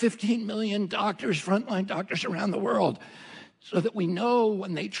all 15 million doctors, frontline doctors around the world, so that we know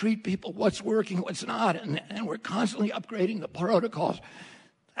when they treat people what's working, what's not, and we're constantly upgrading the protocols.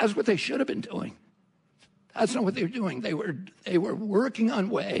 That's what they should have been doing. That's not what they were doing. They were working on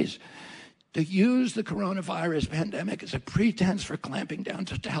ways to use the coronavirus pandemic as a pretense for clamping down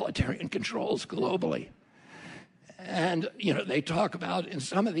totalitarian controls globally. And, they talk about in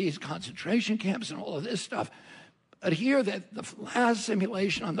some of these concentration camps and all of this stuff. But here, the last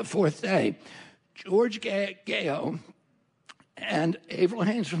simulation on the 4th day, George Gao and Avril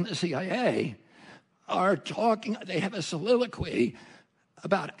Haines from the CIA are talking, they have a soliloquy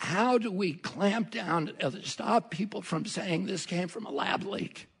about how do we clamp down to stop people from saying this came from a lab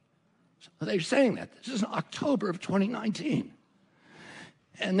leak. So they're saying that. This is in October of 2019.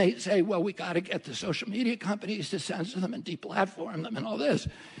 And they say, well, we got to get the social media companies to censor them and deplatform them and all this.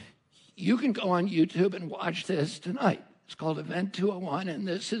 You can go on YouTube and watch this tonight. It's called Event 201, and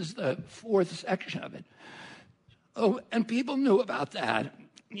this is the 4th section of it. Oh, and people knew about that,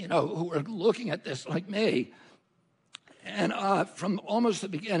 who were looking at this like me. And from almost the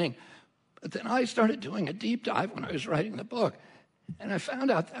beginning. But then I started doing a deep dive when I was writing the book. And I found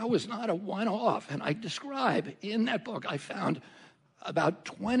out that was not a one-off. And I describe in that book, I found about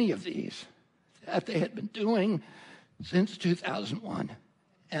 20 of these that they had been doing since 2001.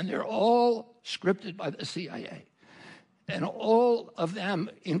 And they're all scripted by the CIA. And all of them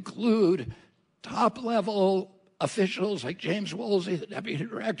include top-level officials like James Woolsey, the deputy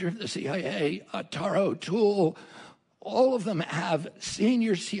director of the CIA, Tara O'Toole. All of them have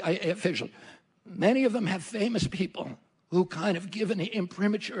senior CIA officials. Many of them have famous people who kind of give an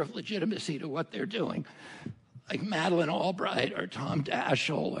imprimatur of legitimacy to what they're doing, like Madeleine Albright or Tom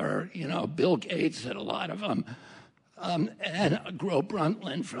Daschle or, Bill Gates and a lot of them, and Gro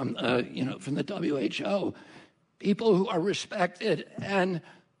Brundtland from the WHO, people who are respected, and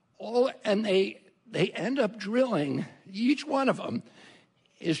they end up drilling, each one of them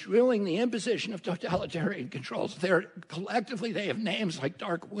is drilling the imposition of totalitarian controls. Collectively, they have names like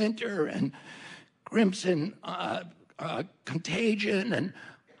Dark Winter and Crimson Contagion and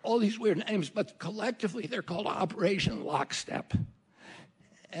all these weird names, but collectively they're called Operation Lockstep.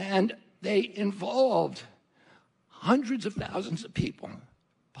 And they involved hundreds of thousands of people,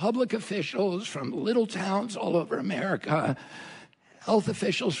 public officials from little towns all over America, health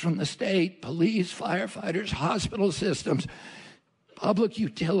officials from the state, police, firefighters, hospital systems, public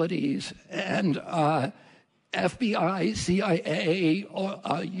utilities, and FBI, CIA,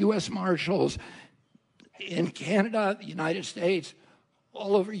 U.S. Marshals in Canada, the United States,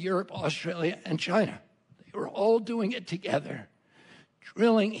 all over Europe, Australia, and China. They were all doing it together,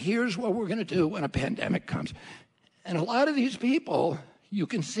 drilling, here's what we're going to do when a pandemic comes. And a lot of these people, you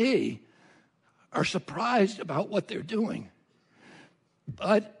can see, are surprised about what they're doing.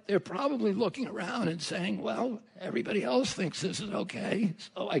 But they're probably looking around and saying, well, everybody else thinks this is okay,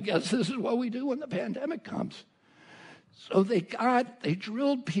 so I guess this is what we do when the pandemic comes. So they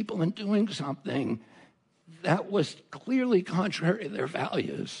drilled people in doing something that was clearly contrary to their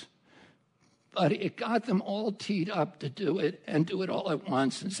values. But it got them all teed up to do it and do it all at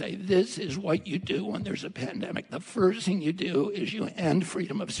once and say, this is what you do when there's a pandemic. The first thing you do is you end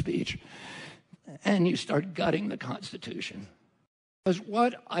freedom of speech and you start gutting the Constitution. Because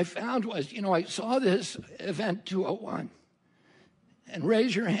what I found was, I saw this Event 201. And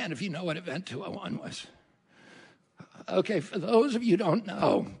raise your hand if you know what Event 201 was. Okay, for those of you who don't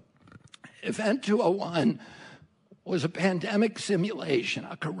know, Event 201 was a pandemic simulation,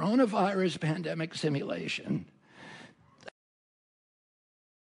 a coronavirus pandemic simulation.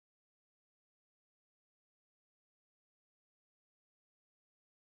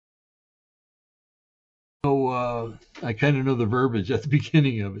 So I kind of know the verbiage at the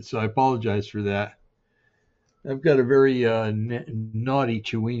beginning of it, so I apologize for that. I've got a very naughty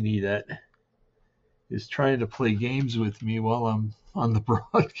Chewini that is trying to play games with me while I'm on the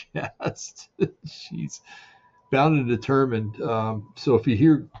broadcast. Jeez. bound and determined. So if you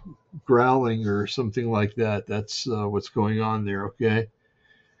hear growling or something like that, that's what's going on there, okay?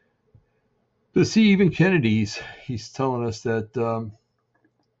 But see, even Kennedy's, he's telling us that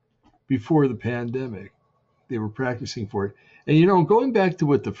before the pandemic, they were practicing for it. And, you know, going back to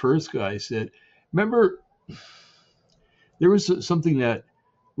what the first guy said, remember, there was something that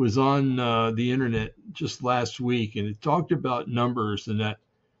was on the internet just last week, and it talked about numbers and that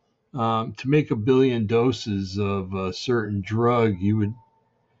to make 1 billion doses of a certain drug,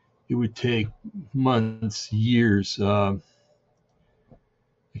 it would take months, years. I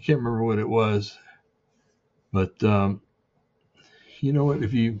can't remember what it was, but you know what?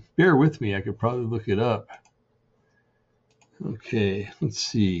 If you bear with me, I could probably look it up. Okay, let's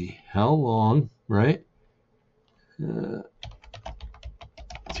see. How long, right? To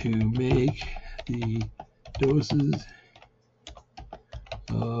make the doses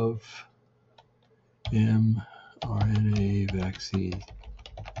of mRNA vaccine.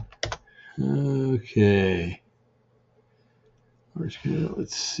 Okay.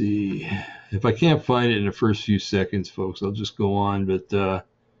 Let's see. If I can't find it in the first few seconds, folks, I'll just go on. But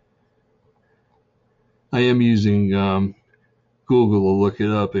I am using Google to look it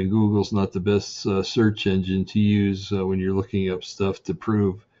up, and Google's not the best search engine to use when you're looking up stuff to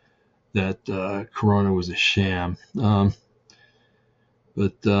prove that Corona was a sham.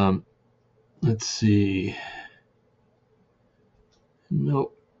 But let's see.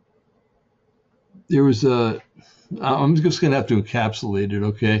 Nope. There was I'm just going to have to encapsulate it,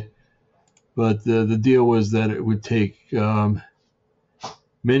 okay? But the deal was that it would take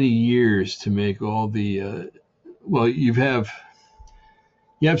many years to make all the, well, you have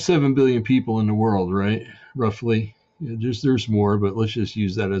 7 billion people in the world, right? Roughly. There's more, but let's just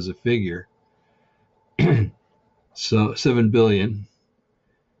use that as a figure. So 7 billion.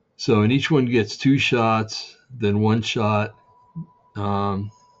 So, and each one gets 2 shots, then 1 shot. Wait a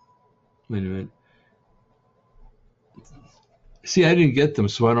minute. See, I didn't get them,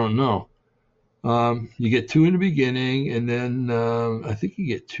 so I don't know. You get 2 in the beginning, and then I think you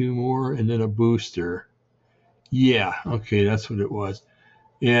get 2 more, and then a booster. Yeah, okay, that's what it was.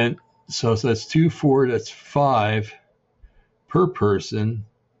 And so that's 2, 4, that's 5 per person,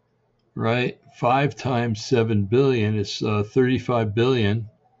 right? 5 times 7 billion is 35 billion,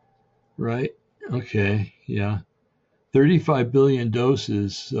 right? Okay, yeah. 35 billion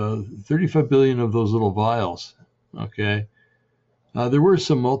doses, 35 billion of those little vials, okay? There were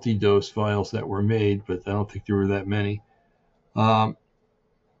some multi-dose vials that were made, but I don't think there were that many.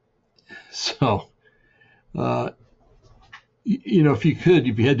 You know, if you had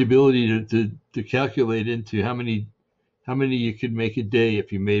the ability to calculate into how many you could make a day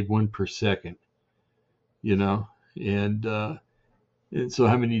if you made 1 per second, you know, and so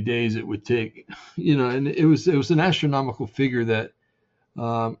how many days it would take, you know, and it was an astronomical figure that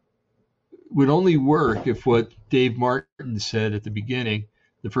would only work if what Dave Martin said at the beginning,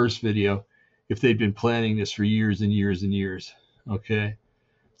 the first video, if they'd been planning this for years and years and years. Okay,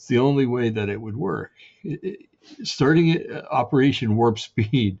 it's the only way that it would work. Starting Operation Warp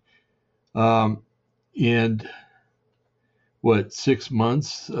Speed, and what, 6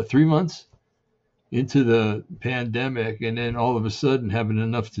 months, 3 months into the pandemic, and then all of a sudden having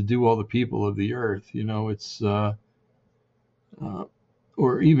enough to do all the people of the earth, you know, it's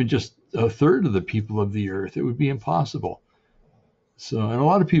or even just a third of the people of the earth, it would be impossible. So, and a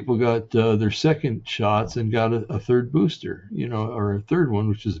lot of people got their second shots and got a third booster, you know, or a third one,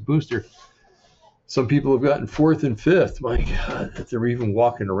 which is a booster. Some people have gotten 4th and 5th. My God, that they're even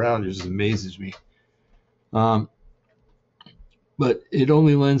walking around, it just amazes me. But it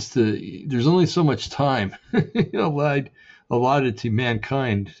only lends to, there's only so much time allotted to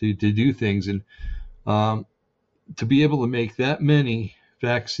mankind to do things. And to be able to make that many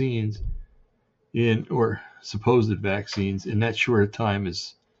vaccines or supposed vaccines in that short a time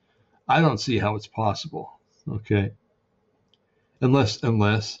is, I don't see how it's possible. Okay. Unless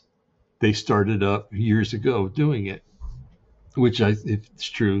they started up years ago doing it, which if it's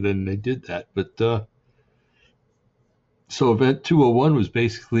true, then they did that. But so Event 201 was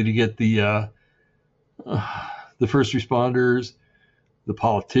basically to get the first responders, the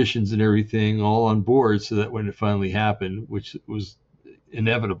politicians, and everything all on board, so that when it finally happened, which was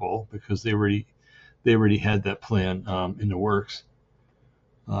inevitable because they already had that plan in the works,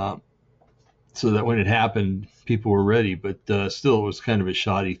 so that when it happened, people were ready. But still, it was kind of a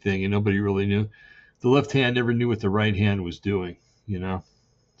shoddy thing, and nobody really knew. The left hand never knew what the right hand was doing, you know.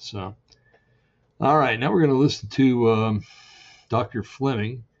 So, all right, now we're going to listen to Dr.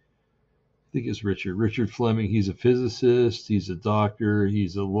 Fleming, think it's Richard Fleming. He's a physicist, he's a doctor,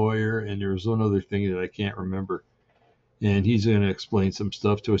 he's a lawyer, and there was one other thing that I can't remember. And he's going to explain some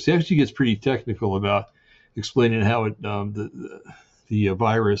stuff to us. He actually gets pretty technical about explaining how it, the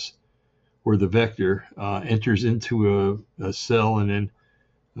virus or the vector enters into a cell and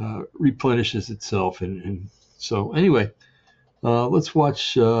then replenishes itself. And so anyway, let's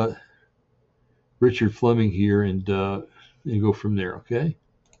watch Richard Fleming here and go from there, okay?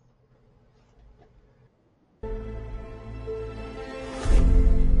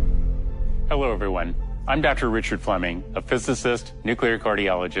 Hello, everyone. I'm Dr. Richard Fleming, a physicist, nuclear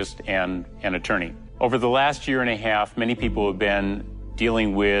cardiologist, and an attorney. Over the last year and a half, many people have been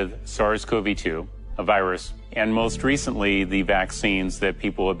dealing with SARS-CoV-2, a virus, and most recently, the vaccines that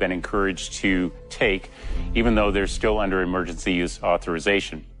people have been encouraged to take, even though they're still under emergency use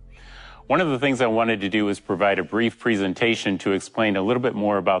authorization. One of the things I wanted to do is provide a brief presentation to explain a little bit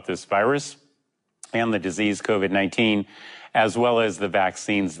more about this virus and the disease COVID-19, as well as the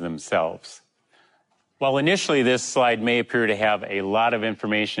vaccines themselves. While initially this slide may appear to have a lot of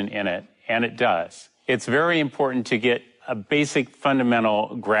information in it, and it does, it's very important to get a basic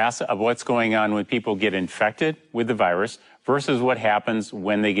fundamental grasp of what's going on when people get infected with the virus versus what happens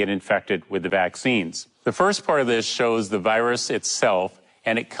when they get infected with the vaccines. The first part of this shows the virus itself,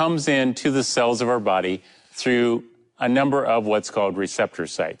 and it comes into the cells of our body through a number of what's called receptor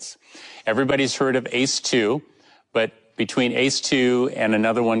sites. Everybody's heard of ACE2, but between ACE2 and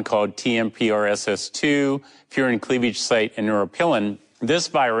another one called TMPRSS2, furin cleavage site, and neuropilin, this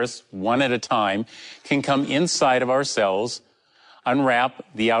virus, one at a time, can come inside of our cells, unwrap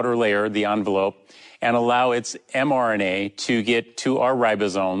the outer layer, the envelope, and allow its mRNA to get to our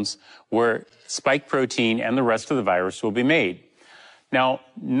ribosomes, where spike protein and the rest of the virus will be made. Now,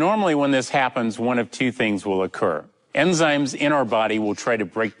 normally when this happens, one of two things will occur. Enzymes in our body will try to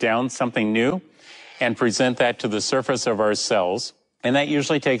break down something new and present that to the surface of our cells, and that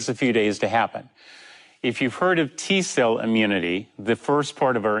usually takes a few days to happen. If you've heard of T-cell immunity, the first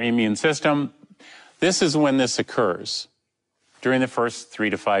part of our immune system, this is when this occurs, during the first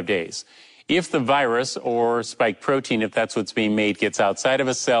 3 to 5 days. If the virus or spike protein, if that's what's being made, gets outside of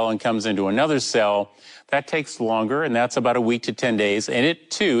a cell and comes into another cell, that takes longer, and that's about a week to 10 days, and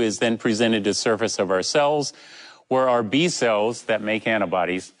it too is then presented to the surface of our cells, where our B cells that make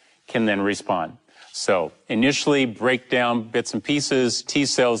antibodies can then respond. So initially break down bits and pieces, T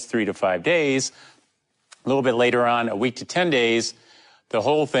cells 3 to 5 days, a little bit later on, a week to 10 days, the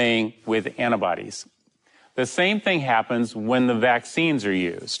whole thing with antibodies. The same thing happens when the vaccines are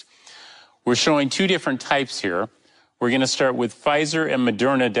used. We're showing two different types here. We're going to start with Pfizer and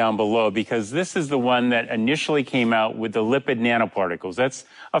Moderna down below because this is the one that initially came out with the lipid nanoparticles. That's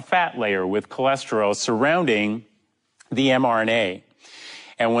a fat layer with cholesterol surrounding the mRNA.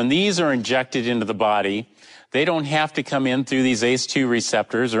 And when these are injected into the body, they don't have to come in through these ACE2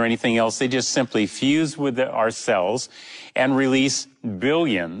 receptors or anything else. They just simply fuse with our cells and release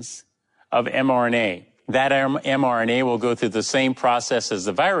billions of mRNA. That mRNA will go through the same process as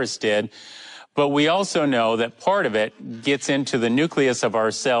the virus did, but we also know that part of it gets into the nucleus of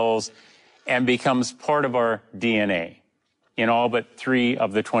our cells and becomes part of our DNA in all but 3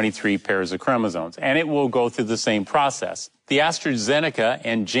 of the 23 pairs of chromosomes. And it will go through the same process. The AstraZeneca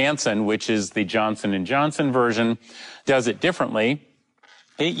and Janssen, which is the Johnson & Johnson version, does it differently.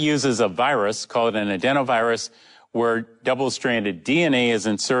 It uses a virus called an adenovirus where double-stranded DNA is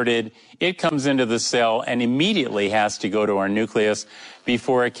inserted. It comes into the cell and immediately has to go to our nucleus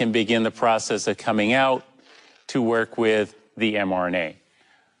before it can begin the process of coming out to work with the mRNA.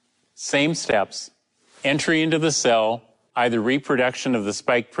 Same steps, entry into the cell, either reproduction of the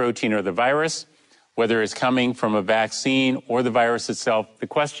spike protein or the virus, whether it's coming from a vaccine or the virus itself. The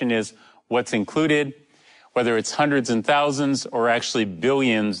question is what's included, whether it's hundreds and thousands or actually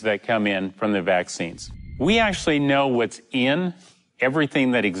billions that come in from the vaccines. We actually know what's in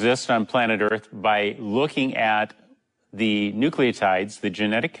everything that exists on planet Earth by looking at the nucleotides, the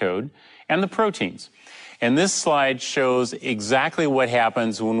genetic code, and the proteins. And this slide shows exactly what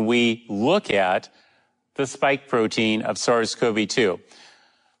happens when we look at the spike protein of SARS-CoV-2.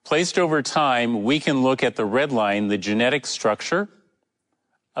 Placed over time, we can look at the red line, the genetic structure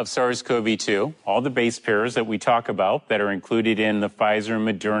of SARS-CoV-2, all the base pairs that we talk about that are included in the Pfizer,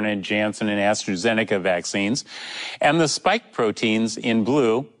 Moderna, Janssen, and AstraZeneca vaccines, and the spike proteins in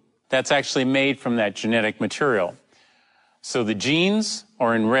blue that's actually made from that genetic material. So the genes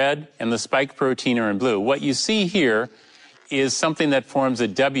are in red and the spike protein are in blue. What you see here is something that forms a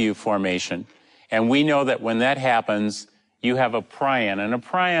W formation. And we know that when that happens, you have a prion. And a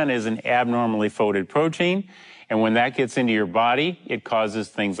prion is an abnormally folded protein. And when that gets into your body, it causes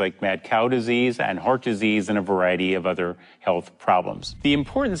things like mad cow disease and heart disease and a variety of other health problems. The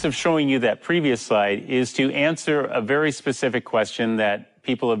importance of showing you that previous slide is to answer a very specific question that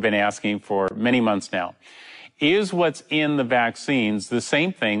people have been asking for many months now. Is what's in the vaccines the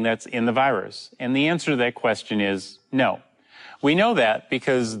same thing that's in the virus? And the answer to that question is no. We know that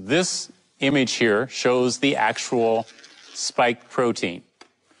because this image here shows the actual spike protein,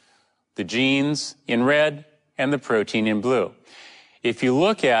 the genes in red and the protein in blue. If you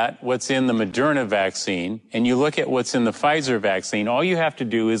look at what's in the Moderna vaccine and you look at what's in the Pfizer vaccine, all you have to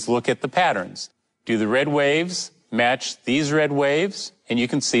do is look at the patterns. Do the red waves match these red waves? And you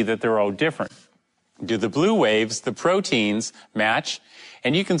can see that they're all different. Do the blue waves, the proteins, match?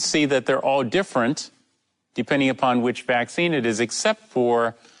 And you can see that they're all different depending upon which vaccine it is, except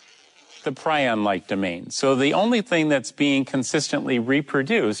for the prion-like domain. So the only thing that's being consistently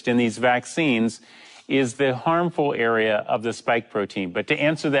reproduced in these vaccines is the harmful area of the spike protein. But to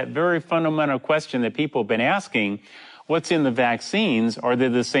answer that very fundamental question that people have been asking, what's in the vaccines? Are they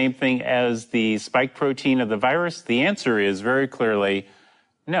the same thing as the spike protein of the virus? The answer is very clearly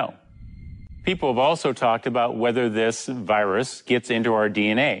no. People have also talked about whether this virus gets into our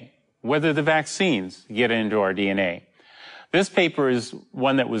DNA, whether the vaccines get into our DNA. This paper is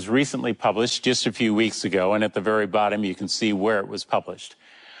one that was recently published just a few weeks ago, and at the very bottom you can see where it was published.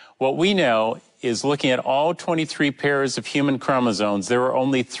 What we know is looking at all 23 pairs of human chromosomes, there are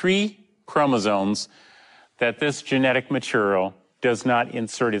only 3 chromosomes that this genetic material does not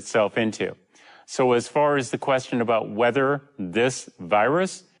insert itself into. So as far as the question about whether this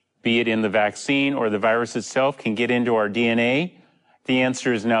virus, be it in the vaccine or the virus itself, can get into our DNA, the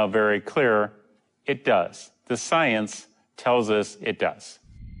answer is now very clear. It does. The science tells us it does.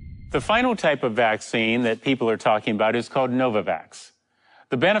 The final type of vaccine that people are talking about is called Novavax.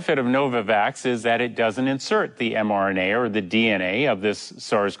 The benefit of Novavax is that it doesn't insert the mRNA or the DNA of this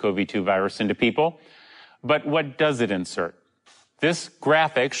SARS-CoV-2 virus into people. But what does it insert? This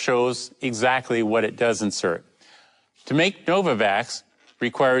graphic shows exactly what it does insert. To make Novavax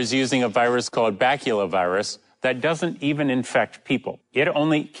requires using a virus called baculovirus that doesn't even infect people. It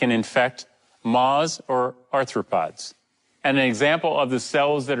only can infect moths or arthropods. And an example of the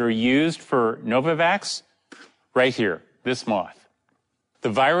cells that are used for Novavax, right here, this moth. The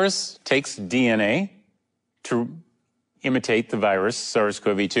virus takes DNA to imitate the virus,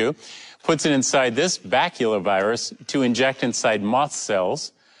 SARS-CoV-2, puts it inside this baculovirus to inject inside moth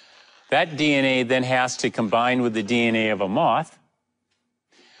cells. That DNA then has to combine with the DNA of a moth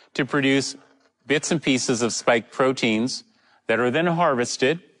to produce bits and pieces of spike proteins that are then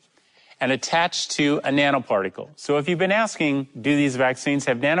harvested and attached to a nanoparticle. So if you've been asking, do these vaccines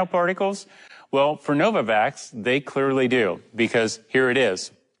have nanoparticles? Well, for Novavax, they clearly do, because here it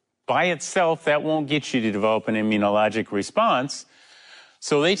is. By itself, that won't get you to develop an immunologic response.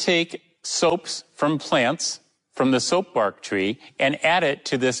 So they take soaps from plants, from the soap bark tree, and add it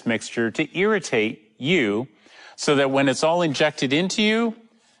to this mixture to irritate you so that when it's all injected into you,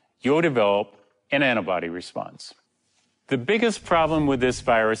 you'll develop an antibody response. The biggest problem with this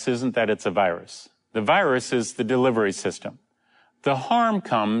virus isn't that it's a virus. The virus is the delivery system. The harm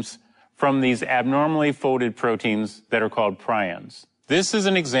comes from these abnormally folded proteins that are called prions. This is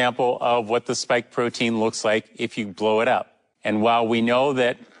an example of what the spike protein looks like if you blow it up. And while we know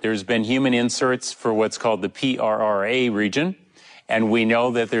that there's been human inserts for what's called the PRRA region, and we know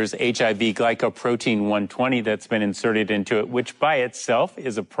that there's HIV glycoprotein 120 that's been inserted into it, which by itself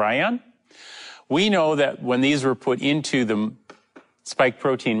is a prion, we know that when these were put into the spike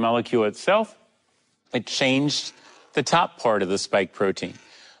protein molecule itself, it changed the top part of the spike protein,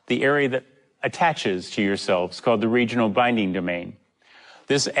 the area that attaches to your cells, called the regional binding domain.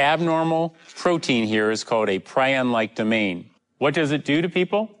 This abnormal protein here is called a prion-like domain. What does it do to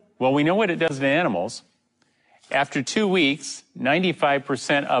people? Well, we know what it does to animals. After 2 weeks,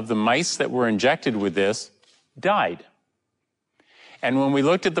 95% of the mice that were injected with this died. And when we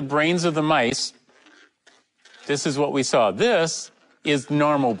looked at the brains of the mice, this is what we saw. This is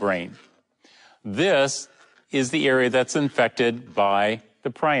normal brain. This is the area that's infected by the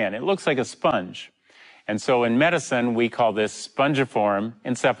prion. It looks like a sponge. And so in medicine, we call this spongiform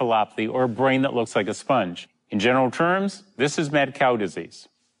encephalopathy, or a brain that looks like a sponge. In general terms, this is mad cow disease.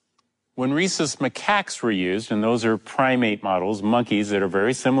 When rhesus macaques were used, and those are primate models, monkeys that are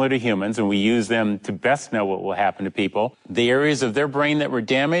very similar to humans, and we use them to best know what will happen to people, the areas of their brain that were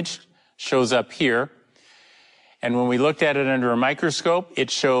damaged shows up here. And when we looked at it under a microscope, it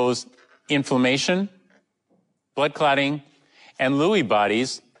shows inflammation, blood clotting, and Lewy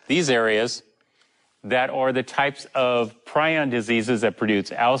bodies, these areas, that are the types of prion diseases that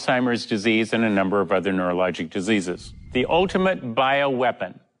produce Alzheimer's disease and a number of other neurologic diseases. The ultimate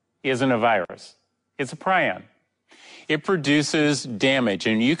bioweapon isn't a virus. It's a prion. It produces damage,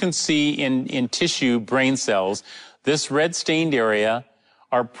 and you can see in tissue brain cells, this red stained area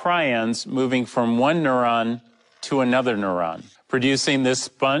are prions moving from one neuron to another neuron, producing this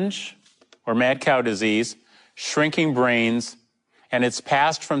sponge or mad cow disease, shrinking brains, and it's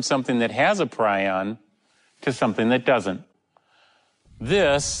passed from something that has a prion to something that doesn't.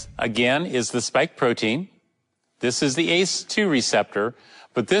 This, again, is the spike protein. This is the ACE2 receptor,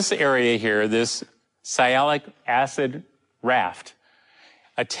 but this area here, this sialic acid raft,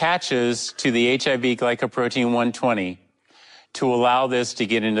 attaches to the HIV glycoprotein 120 to allow this to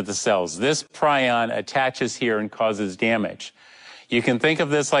get into the cells. This prion attaches here and causes damage. You can think of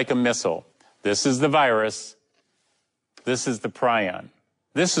this like a missile. This is the virus. This is the prion.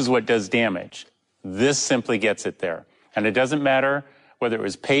 This is what does damage. This simply gets it there. And it doesn't matter whether it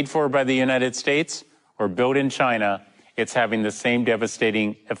was paid for by the United States or built in China, it's having the same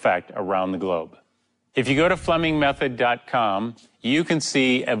devastating effect around the globe. If you go to FlemingMethod.com, you can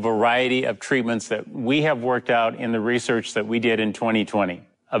see a variety of treatments that we have worked out in the research that we did in 2020.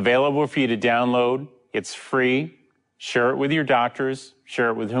 Available for you to download. It's free. Share it with your doctors. Share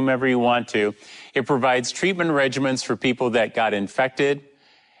it with whomever you want to. It provides treatment regimens for people that got infected.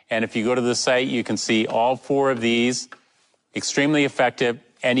 And if you go to the site, you can see all 4 of these, extremely effective,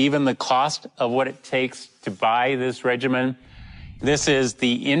 and even the cost of what it takes to buy this regimen. This is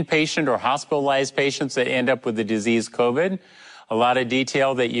the inpatient or hospitalized patients that end up with the disease COVID. A lot of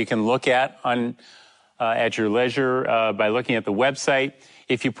detail that you can look at at your leisure by looking at the website.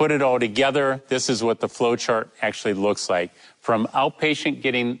 If you put it all together, this is what the flow chart actually looks like. From outpatient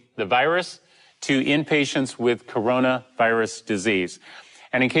getting the virus to inpatients with coronavirus disease.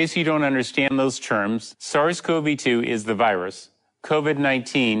 And in case you don't understand those terms, SARS-CoV-2 is the virus.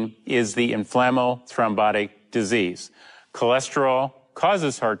 COVID-19 is the inflammothrombotic disease. Cholesterol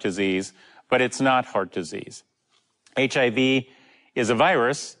causes heart disease, but it's not heart disease. HIV is a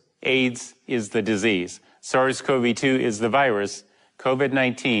virus. AIDS is the disease. SARS-CoV-2 is the virus.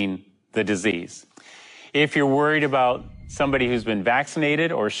 COVID-19, the disease. If you're worried about somebody who's been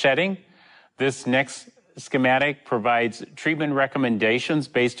vaccinated or shedding, this next schematic provides treatment recommendations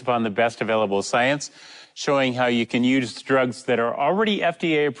based upon the best available science, showing how you can use drugs that are already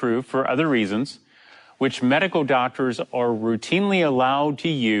FDA approved for other reasons, which medical doctors are routinely allowed to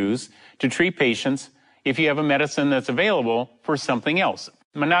use to treat patients if you have a medicine that's available for something else.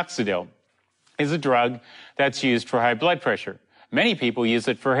 Minoxidil is a drug that's used for high blood pressure. Many people use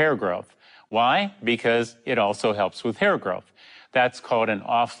it for hair growth. Why? Because it also helps with hair growth. That's called an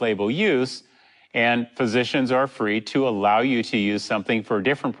off-label use, and physicians are free to allow you to use something for a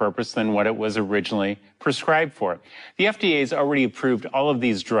different purpose than what it was originally prescribed for. The FDA has already approved all of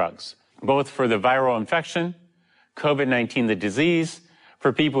these drugs, both for the viral infection, COVID-19, the disease,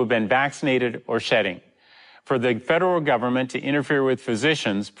 for people who've been vaccinated or shedding. For the federal government to interfere with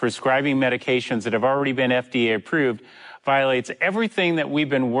physicians prescribing medications that have already been FDA approved violates everything that we've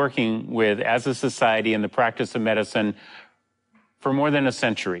been working with as a society in the practice of medicine for more than a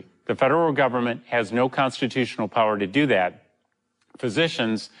century. The federal government has no constitutional power to do that.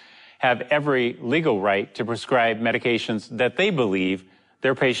 Physicians have every legal right to prescribe medications that they believe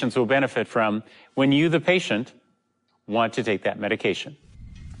their patients will benefit from when you, the patient, want to take that medication.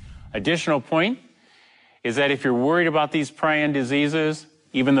 Additional point is that if you're worried about these prion diseases,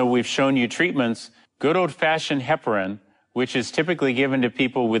 even though we've shown you treatments, good old-fashioned heparin, which is typically given to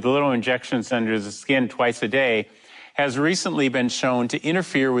people with little injections under the skin twice a day, has recently been shown to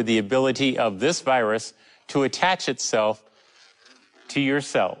interfere with the ability of this virus to attach itself to your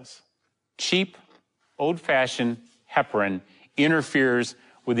cells. Cheap, old-fashioned heparin interferes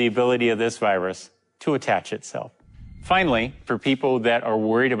with the ability of this virus to attach itself. Finally, for people that are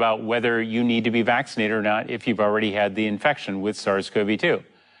worried about whether you need to be vaccinated or not if you've already had the infection with SARS-CoV-2,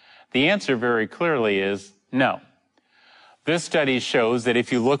 the answer very clearly is no. This study shows that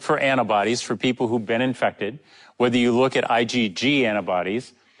if you look for antibodies for people who've been infected, whether you look at IgG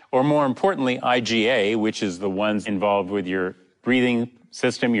antibodies, or more importantly, IgA, which is the ones involved with your breathing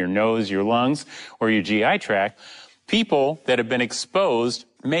system, your nose, your lungs, or your GI tract, people that have been exposed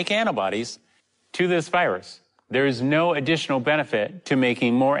make antibodies to this virus. There is no additional benefit to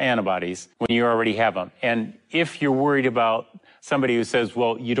making more antibodies when you already have them. And if you're worried about somebody who says,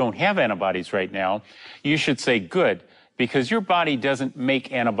 well, you don't have antibodies right now, you should say, good, because your body doesn't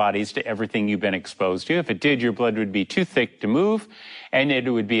make antibodies to everything you've been exposed to. If it did, your blood would be too thick to move, and it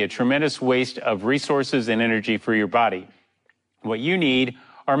would be a tremendous waste of resources and energy for your body. What you need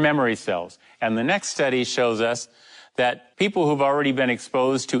are memory cells. And the next study shows us that people who've already been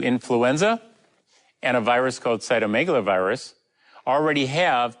exposed to influenza and a virus called cytomegalovirus already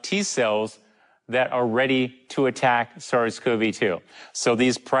have T cells that are ready to attack SARS-CoV-2. So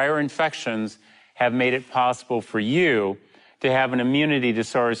these prior infections have made it possible for you to have an immunity to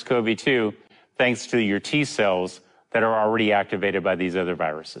SARS-CoV-2 thanks to your T cells that are already activated by these other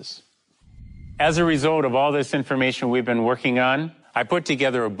viruses. As a result of all this information we've been working on, I put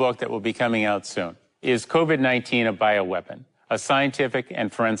together a book that will be coming out soon. Is COVID-19 a bioweapon? A scientific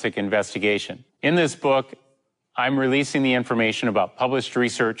and forensic investigation. In this book, I'm releasing the information about published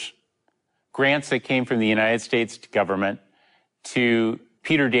research, grants that came from the United States government to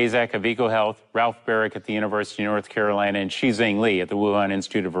Peter Daszak of EcoHealth, Ralph Barrick at the University of North Carolina, and Shizheng Li at the Wuhan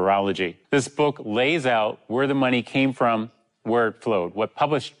Institute of Virology. This book lays out where the money came from, where it flowed, what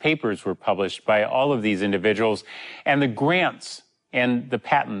published papers were published by all of these individuals, and the grants and the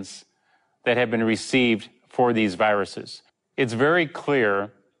patents that have been received for these viruses. It's very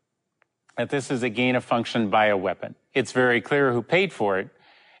clear that this is a gain-of-function bioweapon. It's very clear who paid for it,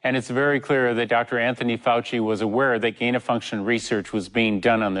 and it's very clear that Dr. Anthony Fauci was aware that gain-of-function research was being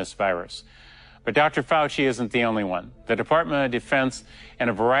done on this virus. But Dr. Fauci isn't the only one. The Department of Defense and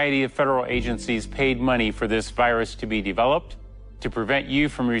a variety of federal agencies paid money for this virus to be developed, to prevent you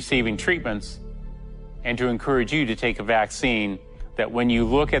from receiving treatments, and to encourage you to take a vaccine that, when you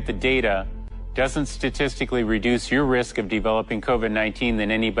look at the data, doesn't statistically reduce your risk of developing COVID-19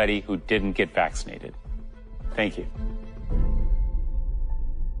 than anybody who didn't get vaccinated. Thank you.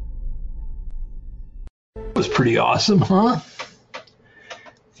 That was pretty awesome, huh?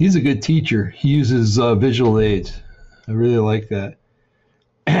 He's a good teacher. He uses visual aids. I really like that.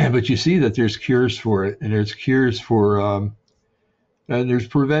 But you see that there's cures for it, and there's cures for, and there's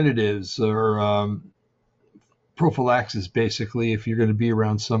preventatives or prophylaxis, basically, if you're going to be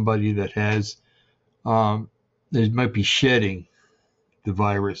around somebody that has, they might be shedding the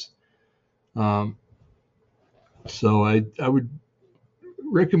virus. So I would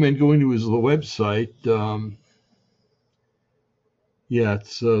recommend going to his website. Yeah,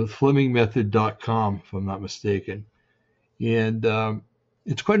 it's FlemingMethod.com, if I'm not mistaken. And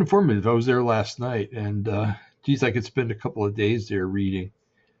it's quite informative. I was there last night, and geez, I could spend a couple of days there reading.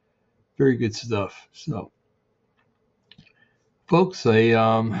 Very good stuff. So, folks,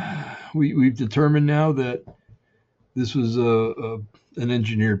 we've determined now that this was an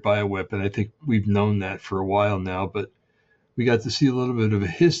engineered bioweapon. I think we've known that for a while now, but we got to see a little bit of a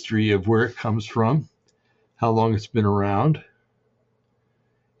history of where it comes from, how long it's been around,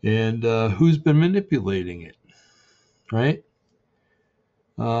 and who's been manipulating it, right?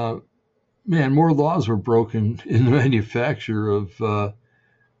 Man, more laws were broken in the manufacture of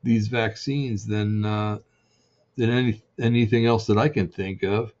these vaccines than anything else that I can think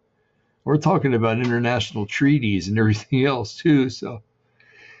of. We're talking about international treaties and everything else too. So,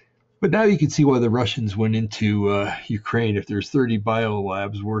 but now you can see why the Russians went into Ukraine. If there's 30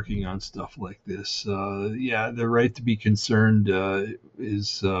 biolabs working on stuff like this, yeah, the right to be concerned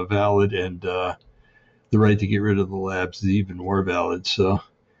is valid, and the right to get rid of the labs is even more valid. So,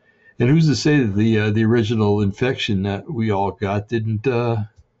 and who's to say that the original infection that we all got didn't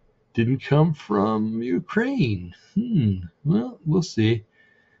come from Ukraine? Well, we'll see.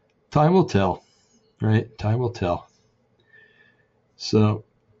 Time will tell, right? Time will tell. So,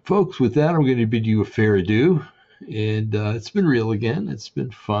 folks, with that, I'm going to bid you a fair adieu. And it's been real again. It's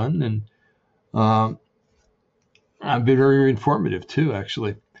been fun. And I've been very informative, too,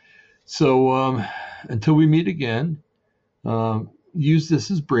 actually. So until we meet again, use this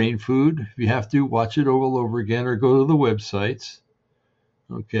as brain food. If you have to, watch it all over again or go to the websites.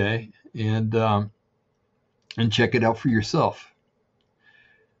 Okay. And check it out for yourself.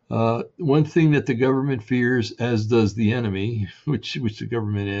 One thing that the government fears, as does the enemy, which the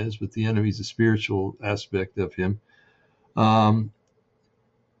government is, but the enemy is a spiritual aspect of him,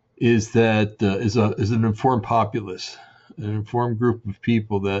 is that is an informed populace, an informed group of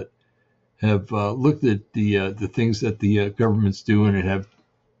people that have looked at the things that the government's doing and have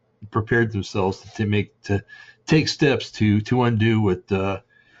prepared themselves to take steps to undo what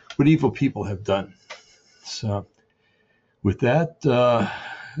evil people have done. So, with that.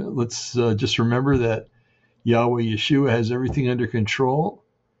 Let's just remember that Yahweh Yeshua has everything under control.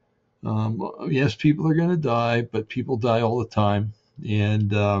 Yes, people are going to die, but people die all the time. And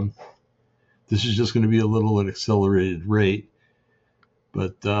this is just going to be a little at accelerated rate.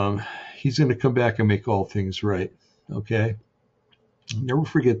 But he's going to come back and make all things right. Okay? Never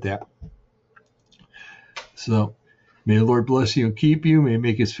forget that. So, may the Lord bless you and keep you. May he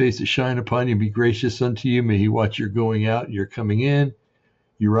make his face to shine upon you and be gracious unto you. May he watch your going out and your coming in.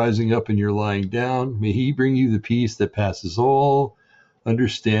 you're rising up and you're lying down. May he bring you the peace that passes all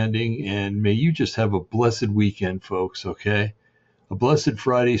understanding, and may you just have a blessed weekend, folks, okay? A blessed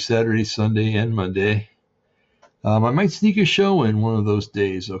Friday, Saturday, Sunday, and Monday. I might sneak a show in one of those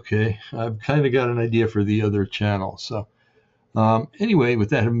days, okay? I've kind of got an idea for the other channel. So anyway,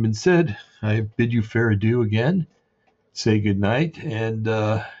 with that having been said, I bid you fair adieu again. Say good night, and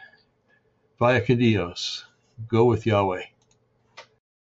vaya con Dios. Go with Yahweh.